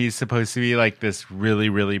one where he's supposed to be like this really,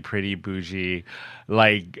 really pretty bougie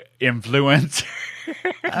like influencer.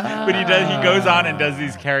 But he goes on and does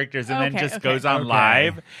these characters and then Okay, just okay. goes on Okay.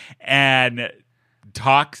 live and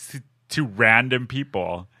talks to random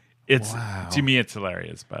people. It's Wow. to me it's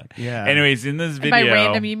hilarious, but Yeah. anyways, in this And video, by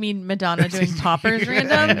random you mean Madonna doing poppers I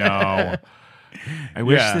random? know. I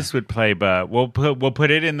wish Yeah. this would play, but we'll put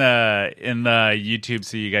it in the YouTube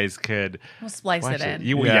so you guys could We'll splice watch it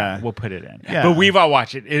in. Yeah. We'll put it in. Yeah. But we've all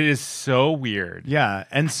watched it. It is so weird. Yeah.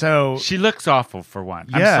 And so She looks awful for one.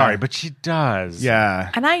 I'm Yeah. sorry, but she does. yeah.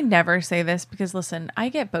 And I never say this because, listen, I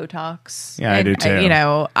get Botox. Yeah, I and, do too. You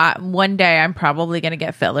know, one day I'm probably going to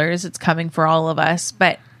get fillers. It's coming for all of us.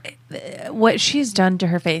 But what she's done to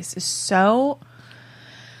her face is so.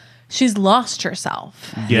 She's lost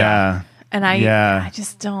herself. Yeah. And Yeah. I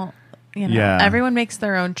just don't. You know, Yeah. everyone makes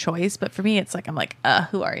their own choice. But for me, it's like, I'm like,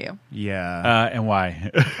 who are you? Yeah. And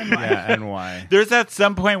why? Yeah. And why? There's at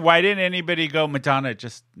some point. Why didn't anybody go Madonna?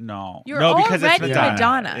 Just no. You're no, because it's already Madonna.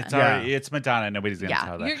 Madonna. It's Yeah. already it's Madonna. Nobody's gonna Yeah.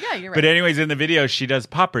 tell that. You're But right. anyways, in the video, she does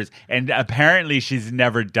poppers, and apparently she's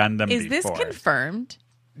never done them. Is this before. confirmed?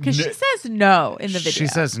 Because she says no in the video. She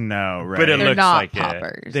says no, right? But it they're looks not like it.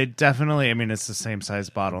 poppers. They definitely. I mean, it's the same size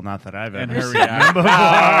bottle. Not that I've And ever her seen them reaction. before.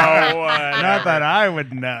 Oh, Not that I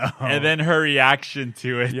would know. and then her reaction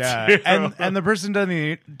to it. yeah, too. and the person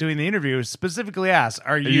doing the interview specifically asked,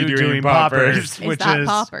 "Are you, you doing doing poppers?" poppers?" Is Which that is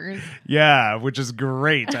poppers? yeah, which is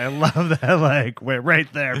great. I love that. Like, wait,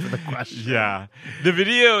 right there for the question. Yeah, the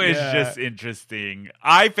video is Yeah. just interesting.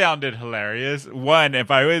 I found it hilarious. One, if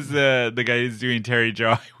I was the guy who's doing Terry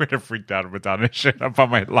Joe, I would have freaked out. Madonna shit up on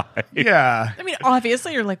my live. Yeah. I mean,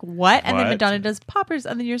 obviously, you're like, what? And then What? Madonna does poppers,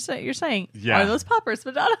 and then you're saying, Yeah. are those poppers,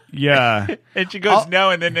 Madonna? Yeah. And she goes Oh. no,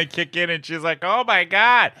 and then they kick in, and she's like, "Oh my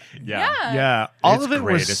god!" Yeah, Yeah, all It's of it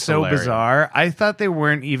great. was It's so hilarious. bizarre. I thought they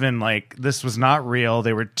weren't even like this was not real.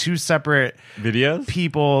 They were two separate videos.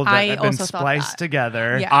 people that I had been also thought spliced that.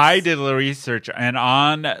 together. Yeah. I did a little research, and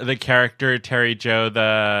on the character Terry Joe,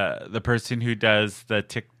 the person who does the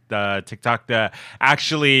the TikTok.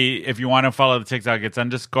 Actually, if you want to follow the TikTok, it's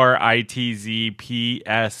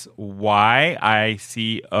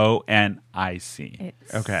 _ITZPSYICONIC.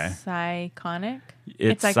 It's Okay. iconic.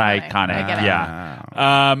 It's iconic. iconic. I get it.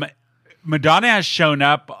 Yeah. Madonna has shown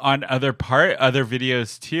up on other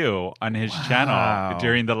videos too on his channel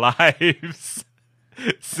during the lives.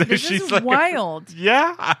 So This she's is like, wild.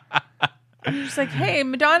 yeah, Just like, hey,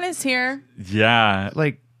 Madonna's here. yeah.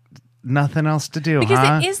 Like nothing else to do, Because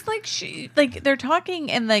huh? it is like they're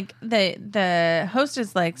talking and like the host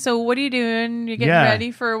is like, so what are you doing? You're getting Yeah. ready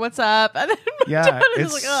for what's up? And then Yeah, Madonna's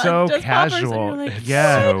it's like, "Oh, so just poppers." And casual. you're like,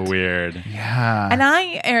 Yeah. So weird. Yeah. And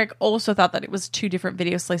Eric, also thought that it was two different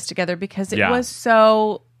videos sliced together because it Yeah. was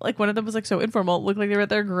so like one of them was like so informal. It looked like they were at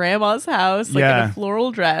their grandma's house, like in Yeah. a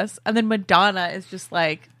floral dress, and then Madonna is just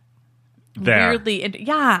like There. weirdly,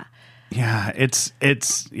 yeah. Yeah, it's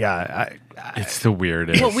yeah. It's the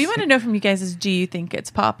weirdest. What we want to know from you guys is, do you think it's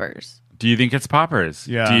poppers? Do you think it's poppers?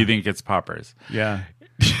 Yeah. Do you think it's poppers? Yeah.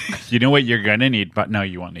 You know what you're gonna need, but no,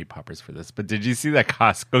 you won't need poppers for this. But did you see that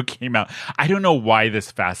Costco came out? I don't know why this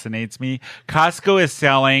fascinates me. Costco is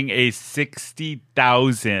selling a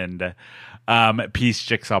 60,000 piece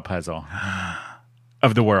jigsaw puzzle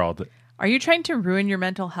of the world. Are you trying to ruin your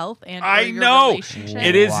mental health and I your know relationship?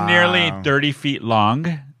 it is Wow. nearly 30 feet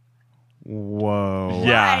long. Whoa.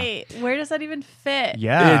 Yeah. Right. Where does that even fit?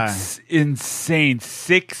 Yeah. It's insane.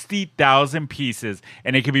 60,000 pieces.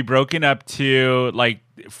 And it can be broken up to like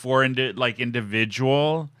four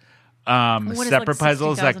individual What is, separate like,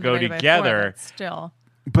 puzzles that 60,000 go divided by 4? together. That's still,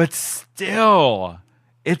 But still,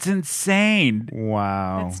 it's insane.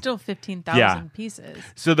 Wow. it's still 15,000 Yeah. pieces.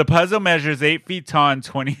 So the puzzle measures 8 feet tall and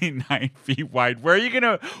 29 feet wide. Where are you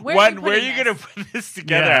gonna Where are you where are putting you gonna this? put this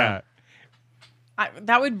together? Yeah.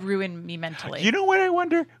 That would ruin me mentally. You know what I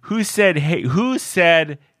wonder? Who said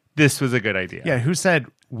this was a good idea? Yeah, who said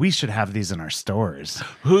we should have these in our stores?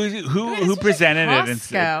 Who especially presented it and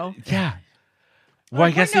said, Costco. yeah. Well, I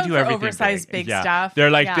Like, guess we're they do known for everything oversized big yeah. stuff.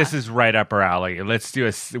 They're like, Yeah. this is right up our alley. Let's do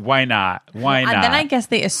why not? Why not? And then I guess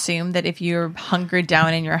they assume that if you're hunkered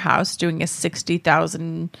down in your house doing a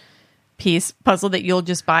 60,000 piece puzzle, that you'll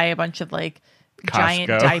just buy a bunch of like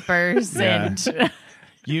giant Costco. diapers Yeah. and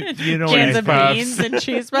You know cans what? of puffs. beans and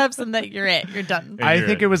cheese puffs, and that you're it. You're done. I You're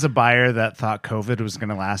think it. it was a buyer that thought COVID was going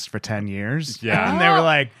to last for 10 years. Yeah. And they were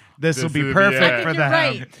like, this will This be will be perfect it. for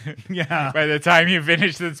I think you're them. right. Yeah. By the time you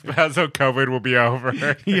finish this puzzle, COVID will be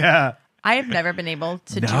over. Yeah. I have never been able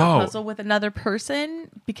to do No. a puzzle with another person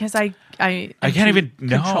because I I can't even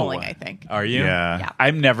know. controlling. I think. Are you? Yeah. Yeah.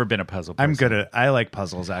 I've never been a puzzle person. I'm good at I like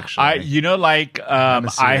puzzles actually. I a I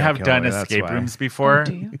serial have done killer, that's escape why. rooms before. Oh,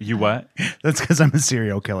 do you? You what? That's because I'm a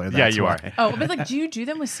serial killer. That's you why. are. Oh, but like, do you do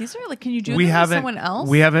them with Caesar? Like, can you do We them haven't with someone else?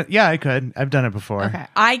 We haven't yeah, I could. I've done it before. Okay,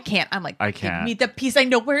 I can't. I'm like, I give can't. me the piece. I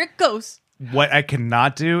know where it goes. What I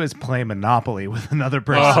cannot do is play Monopoly with another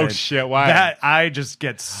person. Oh, shit, why? That I just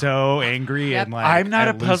get so angry Yep. and like I'm not I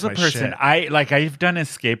a lose puzzle my person. shit. I've done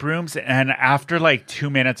escape rooms, and after like 2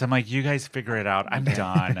 minutes, I'm like, you guys figure it out. I'm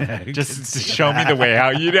done. Just show me the way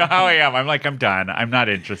out. You know how I am. I'm like, I'm done. I'm not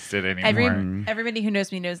interested anymore. Everybody who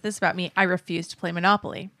knows me knows this about me. I refuse to play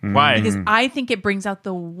Monopoly Why? because I think it brings out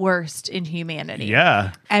the worst in humanity.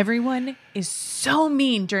 Yeah. Everyone is so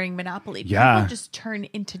mean during Monopoly. Yeah. People just turn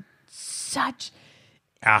into such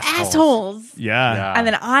Assholes. assholes. Yeah. Yeah. And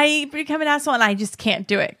then I become an asshole and I just can't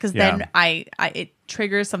do it because Yeah. then I it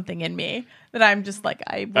triggers something in me that I'm just like,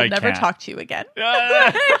 I will I never can't. talk to you again.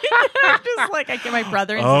 Just like I get my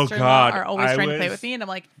brother and Oh, sister-in-law God. are always I trying to play was- with me and I'm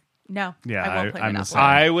like, no, Yeah, I won't play I'm the Monopoly. same.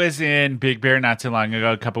 I was in Big Bear not too long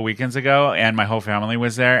ago, a couple weekends ago, and my whole family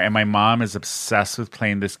was there. And my mom is obsessed with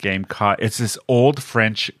playing this game called. It's this old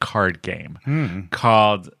French card game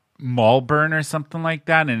called Malburn or something like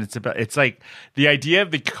that. And it's like the idea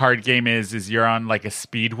of the card game is you're on like a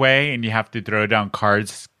speedway and you have to throw down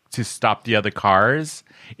cards to stop the other cars.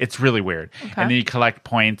 It's really weird. And then you collect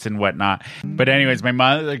points and whatnot. But anyways, my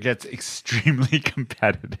mother gets extremely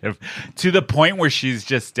competitive to the point where she's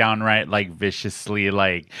just downright like viciously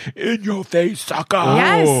like, in your face, sucker.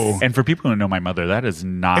 Yes. And for people who know my mother, that is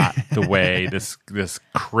not the way this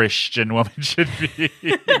Christian woman should be.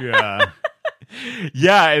 Yeah.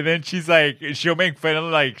 Yeah, and then she's like, she'll make fun of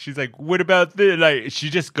like, she's like, what about this? Like, she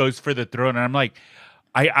just goes for the throat, and I'm like,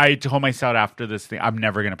 I told myself after this thing, I'm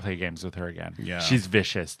never gonna play games with her again. Yeah. She's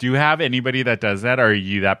vicious. Do you have anybody that does that, or are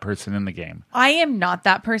you that person in the game? I am not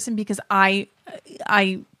that person because I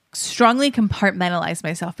strongly compartmentalize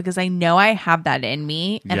myself because I know I have that in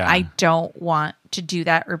me and Yeah. I don't want to do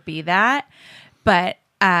that or be that. But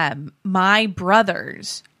my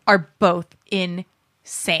brothers are both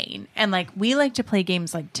sane. And like we like to play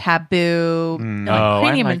games like Taboo, and, like Oh, I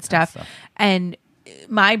Cranium like and that stuff. stuff. And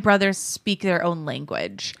my brothers speak their own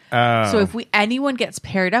language. So if anyone gets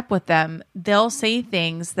paired up with them, they'll say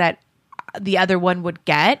things that the other one would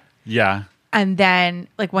get. Yeah. And then,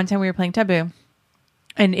 like one time we were playing Taboo,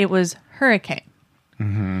 and it was hurricane.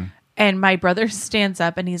 And my brother stands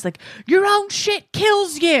up and he's like, "Your own shit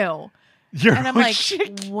kills you." And I'm like,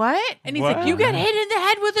 "What?" And he's like, "You got hit in the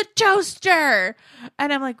head with a toaster."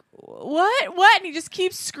 And I'm like, "What?" And he just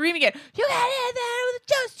keeps screaming it. "You got hit in the head with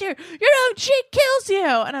a toaster. Your own shit kills you."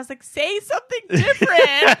 And I was like, "Say something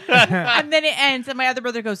different." And then it ends, and my other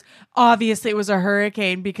brother goes, "Obviously it was a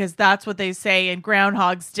hurricane because that's what they say in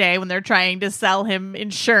Groundhog's Day when they're trying to sell him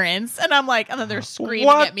insurance." And I'm like, and then they're screaming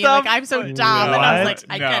What at me the like I'm so dumb. And I was like, What?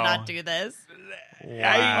 I No. cannot do this.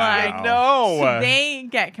 I Like, know. So they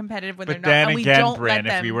get competitive when But they're then not. And we again, don't Bryn, let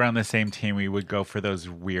them. if we were on the same team, we would go for those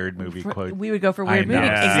weird movie quotes. We would go for I weird know. movies.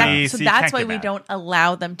 Yeah. Exactly. See, So you that's can't why get we mad. don't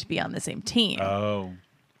allow them to be on the same team. Oh.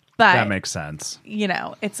 But That makes sense. you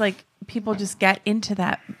know, it's like people just get into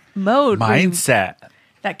that mode where you- Mindset.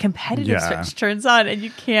 that competitive Yeah. switch turns on, and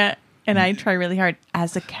you can't. And I try really hard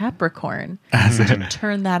as a Capricorn to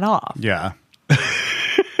turn that off. Yeah.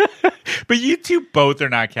 But you two both are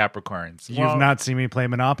not Capricorns. You've not seen me play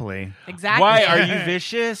Monopoly. Exactly. Why are you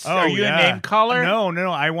vicious? are you a name caller? No.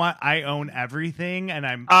 I own everything, and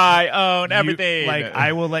I own you- everything. Like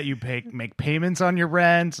I will let you make payments on your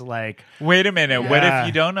rent. Like Wait a minute. What Yeah. if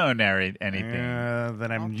you don't own anything?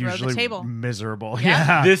 then I'm I'll throw the usually table. miserable. Yeah.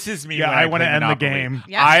 Yeah. This is me. Yeah, when I want wanna to end the game.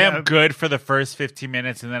 Yeah. I am Yeah. good for the first 15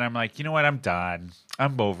 minutes, and then I'm like, you know what? I'm done.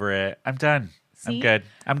 I'm over it. I'm done. I'm See? good.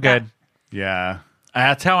 I'm good. Yeah.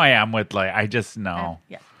 That's how I am with like. I just know.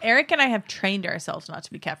 Yeah. Eric and I have trained ourselves not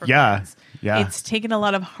to be Capricorns. Yeah. Yeah. It's taken a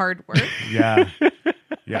lot of hard work Yeah.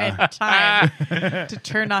 Yeah. and time to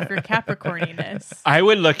turn off your Capricorniness. I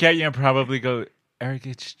would look at you and probably go, Eric,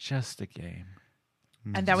 it's just a game.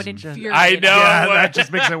 And that would infuriate I know. us. Yeah, that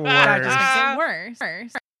just makes it worse. That just makes it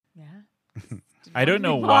worse. Yeah. I don't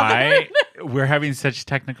know be why we're having such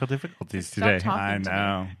technical difficulties Stop today. talking. I to me.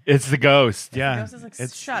 know. It's the ghost. Yeah. Ghost is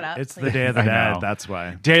like, shut up, It's the please. Day of the I Dead. know. That's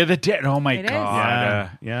why. Day of the Dead. Oh my It is.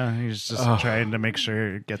 god. Yeah. He's just trying to make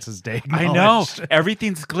sure it gets his day. I know. acknowledged.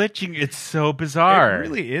 Everything's glitching. It's so bizarre. It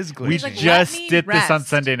really is glitchy. We He's like, just "Let me did this on rest."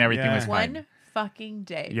 Sunday and everything Yeah. was fine. One fucking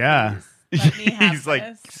day. Yeah. please. Let me have He's like,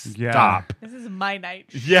 this. Yeah. stop. This is my night.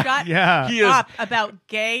 Yeah. Shut Yeah. He is- up about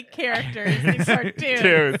gay characters in cartoons.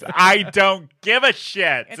 Dude, I don't give a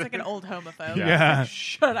shit. It's like an old homophobe. Yeah.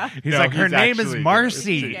 Shut up. He's No, like, her he's name is actually-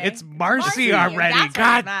 Marcy. Gay. It's Marcy Marcy, already. that's what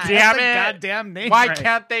God I meant. Damn damn it. it. Goddamn name. Why right.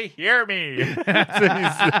 can't they hear me?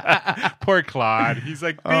 Poor Claude. He's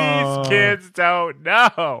like, these Oh. kids don't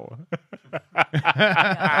know.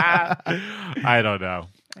 I don't know.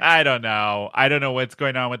 I don't know. I don't know what's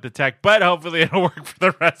going on with the tech, but hopefully it'll work for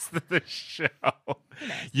the rest of the show.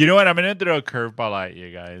 You know what? I'm going to throw a curveball at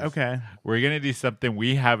you guys. Okay. We're going to do something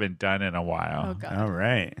we haven't done in a while. Oh god. All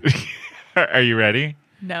right. Are you ready?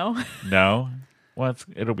 No. No? Well,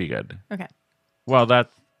 it'll be good. Okay. Well,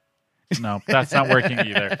 that's not working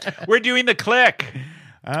either. We're doing the click.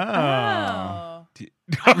 Oh. Oh.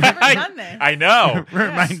 I've never done this. I know.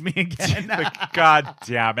 Remind me again. God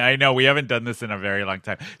damn it. I know we haven't done this in a very long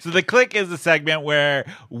time. So the click is a segment where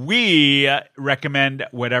we recommend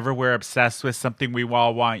whatever we're obsessed with, something we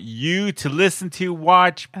all want you to listen to,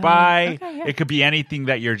 watch, buy. okay, yeah. It could be anything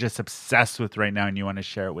that you're just obsessed with right now and you want to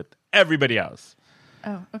share it with everybody else.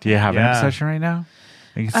 Oh, okay. Do you have an Yeah. obsession right now?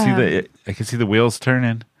 I can see the wheels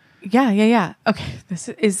turning. Yeah. Okay. This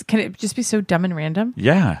is. Can it just be so dumb and random?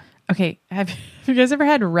 Yeah. Okay. Have you guys ever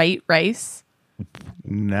had right rice?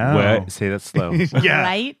 No. What? Say that slow. Yeah.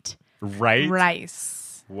 Right Right?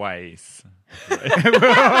 rice. Weiss.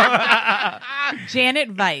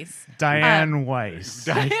 Janet Weiss. Diane Weiss.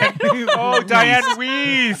 Oh, Diane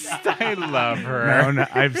Weist. I love her. No,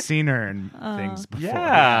 I've seen her in things before.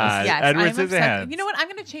 Yeah. Yes, Edward I'm obsessed. Scissorhands. You know what? I'm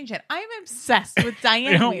going to change it. I'm obsessed with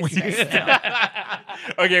Diane Weiss right now.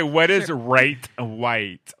 Okay, what is right,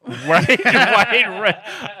 white? Right.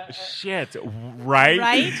 Shit. Right?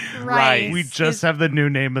 Right, Right. rice. We just have the new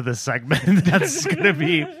name of the segment. That's going to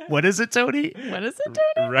be, what is it, Tony? What is it,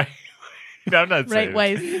 Tony? Right. No, I'm not saying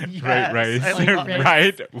Right it. Weiss. Right, right. I like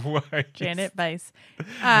it. Right, white. Janet Weiss.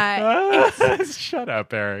 Shut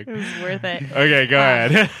up, Eric. It was worth it. Okay, go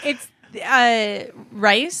ahead. It's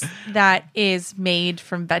rice that is made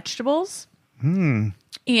from vegetables. And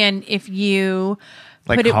if you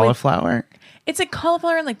Like put it with, cauliflower? it's like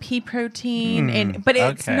cauliflower and like pea protein, but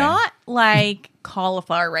it's Okay. not like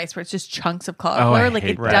cauliflower rice where it's just chunks of cauliflower. I Like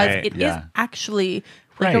hate it that. does. It is Yeah. actually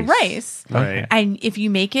like a Rice. rice. Right. And if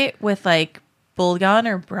you make it with like bouillon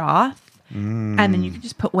or broth. And then you can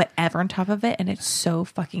just put whatever on top of it, and it's so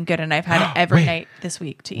fucking good. And I've had it every Wait. night this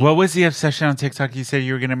week to eat. What was the obsession on TikTok you said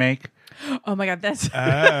you were going to make? Oh my god, that's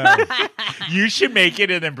You should make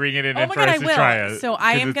it and then bring it in oh my for god, us I to will. try it. So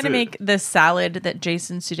I 'Cause am it's going to a- make the salad that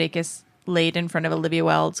Jason Sudeikis laid in front of Olivia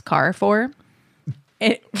Wilde's car for.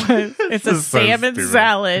 It's a is so salmon stupid.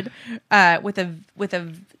 salad with a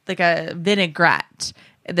like a vinaigrette.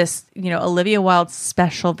 This, Olivia Wilde's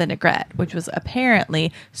special vinaigrette, which was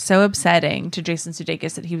apparently so upsetting to Jason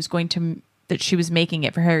Sudeikis that she was making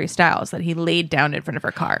it for Harry Styles that he laid down in front of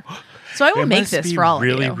her car. So I will It make must this be for all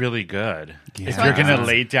really, of you. really good. If Yeah. you're going to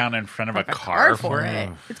lay down in front of a car for it.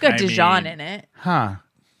 It's got I Dijon mean- in it Huh.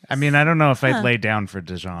 I mean, I don't know if I'd lay down for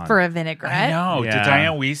Dijon. for a vinaigrette. I know. Yeah. Did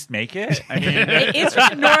Diane Weiss make it? I mean, It is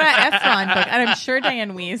from a Nora Ephron book, and I'm sure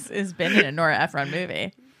Diane Weiss has been in a Nora Ephron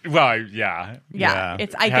movie. well, yeah. Yeah, Yeah.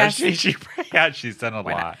 I guess. She's done a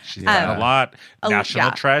lot. She's not? done a lot. National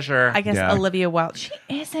yeah. treasure. I guess Yeah. Olivia Wilde. She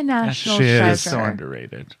is a national She is treasure. so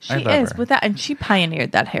underrated. She I love is her. with that, and she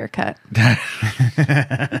pioneered that haircut.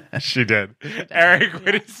 She did. Eric,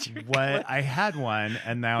 what is your What? I had one,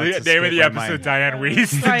 and now the it's name of the escaped my episode? mind. Diane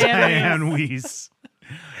Weiss. Diane Weiss.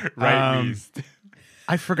 Right, Um,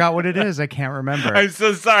 I forgot what it is. I can't remember. I'm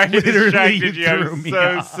so sorry. I Literally distracted you. threw I'm me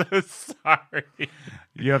so off. sorry.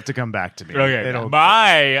 You have to come back to me. Okay, It'll-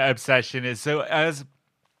 my obsession is so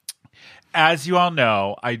as you all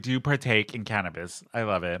know, I do partake in cannabis. I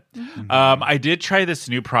love it. I did try this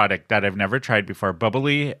new product that I've never tried before,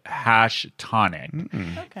 Bubbly Hash Tonic.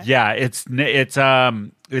 Okay. Yeah, it's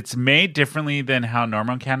made differently than how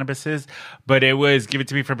normal cannabis is, but it was given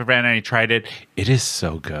to me from a brand and I tried it. It is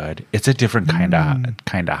so good. It's a different kind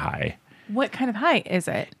of high. What kind of high is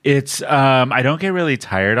it? It's I don't get really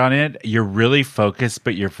tired on it. You're really focused,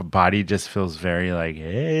 but your body just feels very like,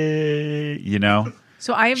 hey, you know.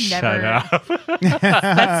 So I have Shut never. up.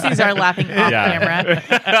 That's Cesar laughing off Yeah.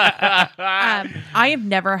 camera. I have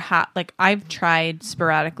never had I've tried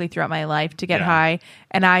sporadically throughout my life to get Yeah. high,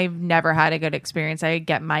 and I've never had a good experience. I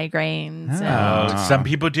get migraines. And, Some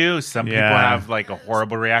people do. Some people Yeah. have like a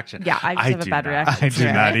horrible reaction. yeah, I just have a do bad not. reaction. I to do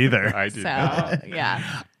it. not either. I do So not. yeah,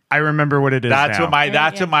 I remember what it is. That's now. what my Yeah.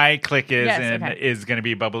 what my click is, Yes, and okay. is going to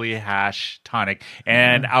be Bubbly Hash Tonic,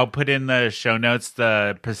 and I'll put in the show notes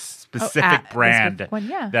the specific the brand specific one,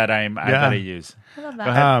 yeah. that I use. I love Go that.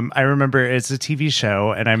 ahead. I remember it's a TV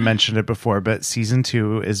show, and I mentioned it before, but season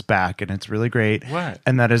 2 is back, and it's really great. What?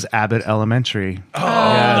 And that is Abbott Elementary.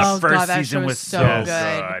 Oh, the first God, that season show was is so so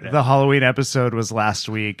good. good. The Halloween episode was last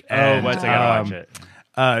week. Oh, and, what's I gotta watch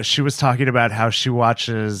it? She was talking about how she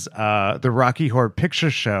watches the Rocky Horror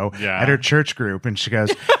Picture Show Yeah. at her church group, and she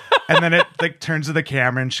goes, and then it turns to the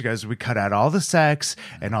camera, and she goes, "We cut out all the sex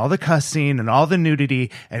and all the cussing and all the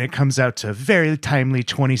nudity, and it comes out to a very timely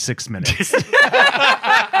 26 minutes."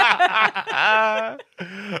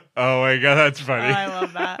 Oh my god, that's funny. I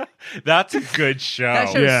love that. That's a good show. That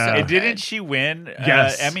show's Yeah. so And good. didn't she win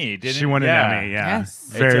Yes, Emmy? Didn't she won an Emmy? Yeah, Yes.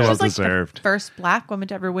 very It's well She's like deserved. the first Black woman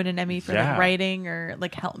to ever win an Emmy for Yeah. writing or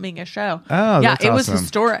helming a show. Oh, yeah, that's it was awesome.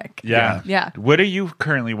 historic. Yeah. Yeah. What are you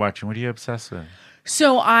currently watching? What are you obsessed with?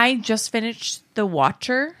 So I just finished The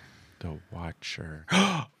Watcher. The Watcher.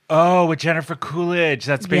 Oh, with Jennifer Coolidge.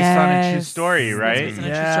 That's based on a true Yes. story, right? Based on a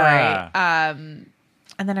true Yeah. story.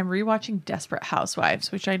 And then I'm rewatching Desperate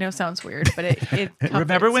Housewives, which I know sounds weird, but it Remember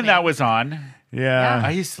comforts when me. that was on? Yeah,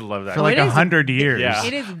 I used to love that. for like it is- 100 years. Yeah.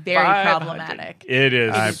 It is very 500. problematic. It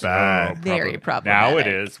is. I so bet. Very Now it problematic.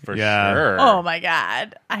 is for Yeah. sure. Oh my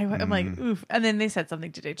god! I'm like, oof. And then they said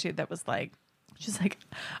something today too that was like, she's like,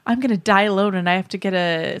 I'm gonna die alone and I have to get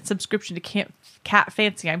a subscription to Cat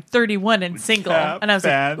Fancy. I'm 31 and single, and I was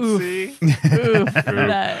like, oof, oof.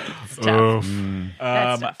 That's tough.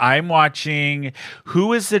 That's tough. I'm watching.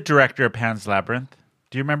 Who is the director of Pan's Labyrinth?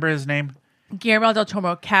 Do you remember his name? Guillermo del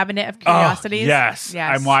Toro, Cabinet of Curiosities. Oh, yes.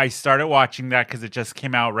 I started watching that because it just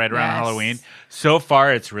came out right around Yes. Halloween. So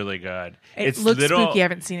far, it's really good. It It's looks little, spooky. I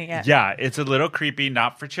haven't seen it yet. Yeah, it's a little creepy.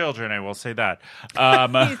 Not for children, I will say that.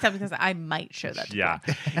 Because I might show that. To Yeah.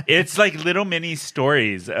 It's like little mini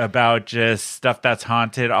stories about just stuff that's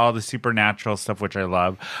haunted, all the supernatural stuff, which I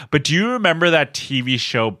love. But do you remember that TV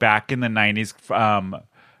show back in the 90s,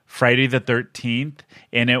 Friday the 13th?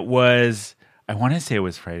 And it was, I want to say it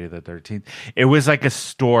was Friday the 13th. It was like a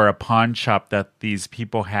store, a pawn shop that these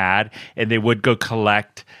people had, and they would go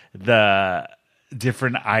collect the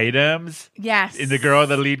different items. Yes. And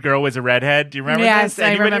the lead girl was a redhead. Do you remember Yes, this? I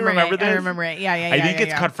Anybody remember it. this? I remember it. Yeah, I think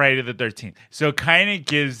it's called Friday the 13th. So it kind of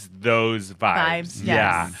gives those vibes. Vibes,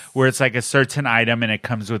 Yeah. yes. Where it's like a certain item and it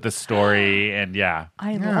comes with a story. And yeah.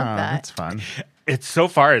 I love Yeah, that. that's fun. It's so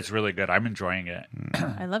far, it's really good. I'm enjoying it.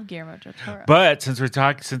 I love Guillermo del Toro. But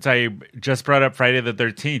since I just brought up Friday the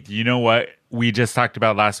 13th, you know what we just talked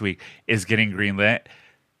about last week is getting greenlit?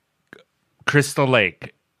 Crystal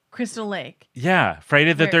Lake. Crystal Lake. Yeah,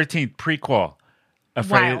 Friday the Where- 13th prequel.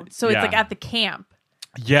 Wow. So it's yeah. like at the camp.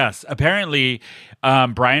 Yes, apparently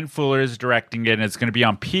Brian Fuller is directing it, and it's going to be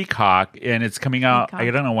on Peacock, and it's coming out. Peacock.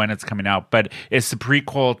 I don't know when it's coming out, but it's the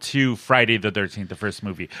prequel to Friday the 13th, the first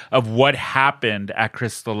movie, of what happened at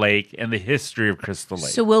Crystal Lake and the history of Crystal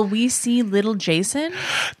Lake. So will we see little Jason?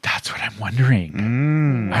 That's what I'm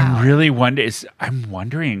wondering. Wow. I'm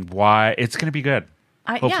wondering why it's going to be good.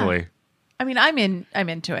 Yeah. Hopefully. I mean, I'm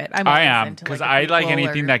into it. I always am into, because a I like prequel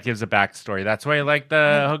anything or- that gives a backstory. That's why I like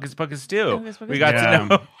the Hocus Pocus too. Hocus Pocus We got Yeah. to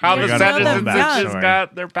know how We the got to know Sanderson them sisters young.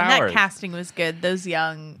 got their And powers. that casting was good. Those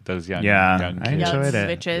young Those young, Yeah, young I kids. young enjoyed it.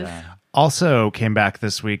 switches. Yeah. Also came back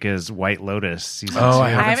this week is White Lotus season 2. Oh, I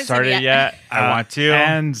haven't haven't seen started it yet. yet. I want to.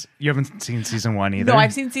 And you haven't seen season 1 either? No,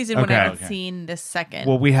 I've seen season one. I Okay. haven't seen the second.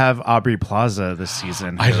 Well, we have Aubrey Plaza this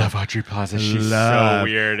season. I who love Audrey Plaza. She's so Love.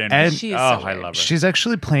 weird And- She is oh, so I weird. love her. She's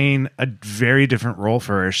actually playing a very different role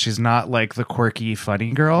for her. She's not like the quirky,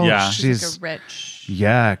 funny girl. Yeah. she's like a rich.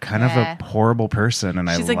 kind of Yeah. a horrible person, and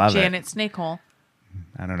She's I like love Janet Snakehole.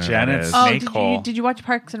 it. I don't know. Janet Who that is. Oh, Snake Hole. did you watch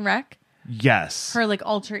Parks and Rec? Yes. Her like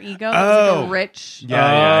alter ego. That was like Oh. a rich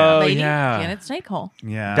Yeah. lady. yeah. Janet Snakehole.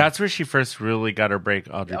 Yeah. That's where she first really got her break,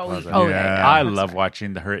 Audrey Plaza. yeah. I love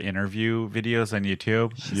watching her interview videos on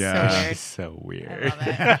YouTube. Yeah. So weird. She's so weird.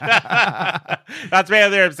 I love it. That's my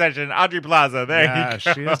other obsession, Audrey Plaza. There yeah, you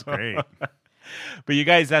go. she is great. But you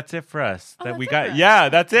guys, that's it for us. Oh, that that's we it got. for us. Yeah,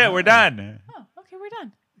 that's it. We're done. Oh, okay, we're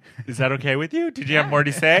done. Is that okay with you? Did you have more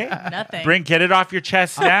to say? Nothing. Get it off your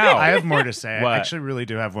chest now. I have more to say. What? I actually really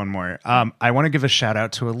do have one more. I want to give a shout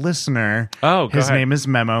out to a listener. Oh, go his ahead. name is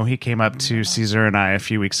Memo. He came up to Caesar and I a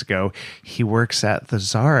few weeks ago. He works at the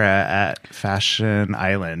Zara at Fashion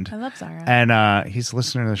Island. I love Zara. And he's a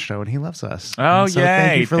listener to the show, and he loves us. Oh, And so yeah.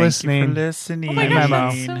 Thank you for listening. Oh my gosh,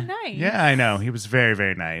 Memo. that's so nice. Yeah, I know. He was very,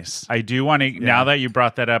 very nice. I do want to, now that you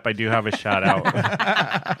brought that up, I do have a shout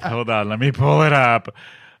out. Hold on, let me pull it up.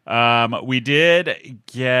 We did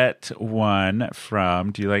get one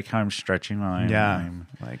from, do you like how I'm stretching my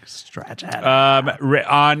Like stretch it.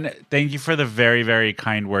 thank you for the very, very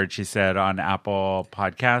kind word she said on Apple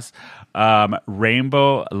Podcasts.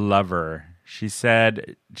 Rainbow Lover. She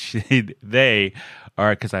said they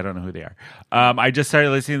are, because I don't know who they are. I just started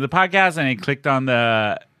listening to the podcast and I clicked on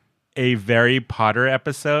a Very Potter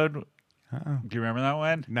episode. Do you remember that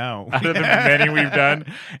one? No. Out of the many we've done.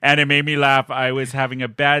 And it made me laugh. I was having a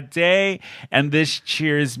bad day, and this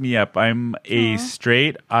cheers me up. I'm a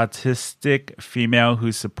straight, autistic female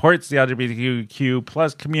who supports the LGBTQ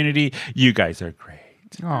plus community. You guys are great.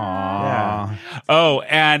 Aww. Oh,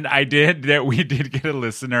 and we did get a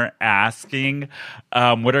listener asking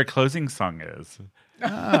what our closing song is.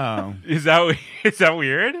 Oh. Is that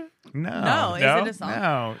weird? No. No, is No? it a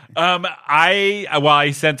song? No.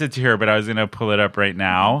 I sent it to her, but I was gonna pull it up right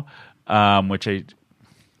now.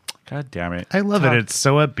 God damn it! I love it. It's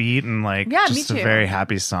so upbeat and like Yeah, me just a too. very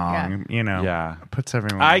happy song. You know, Yeah. puts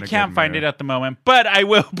everyone. I in a can't good find mood. it at the moment, but I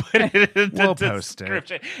will put it in the We'll post it.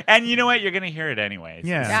 description. And you know what? You're gonna hear it anyways.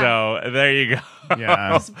 Yeah. So there you go.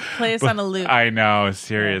 Yeah. Just play us on a loop. I know.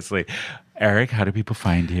 Seriously, Eric, how do people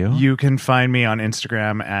find you? You can find me on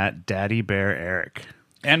Instagram at Daddy Bear Eric.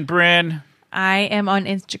 And Bryn. I am on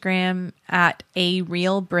Instagram at a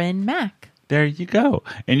real Bryn Mac. There you go.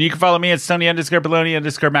 And you can follow me at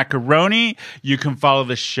Sony_Baloney_Macaroni. You can follow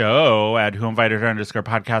the show at Who Invited Her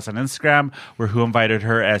 _podcast on Instagram. We're Who Invited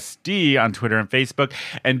Her SD on Twitter and Facebook.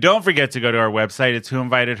 And don't forget to go to our website. It's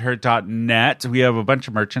whoinvitedher.net. We have a bunch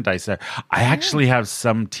of merchandise there. I actually have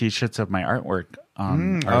some t-shirts of my artwork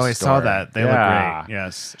on our I saw store. that. They Yeah. look great.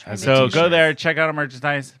 Yes. So go there, check out our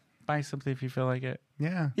merchandise. Buy something if you feel like it.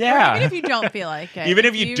 Yeah. Yeah. Even if you don't feel like it. Even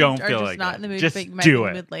if you don't are feel just like not it, in the mood, just but you might do be in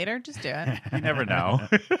it. the mood later, just do it. You never know.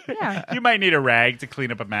 Yeah. You might need a rag to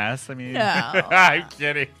clean up a mess. I mean, No. I'm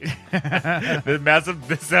kidding. The mess of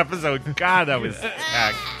this episode, God, that was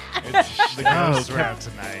heck. The ghosts were out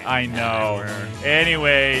tonight. I know.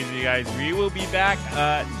 Anyways, you guys, we will be back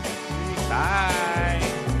next week. Bye.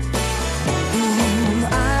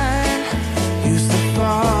 I used to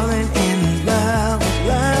fall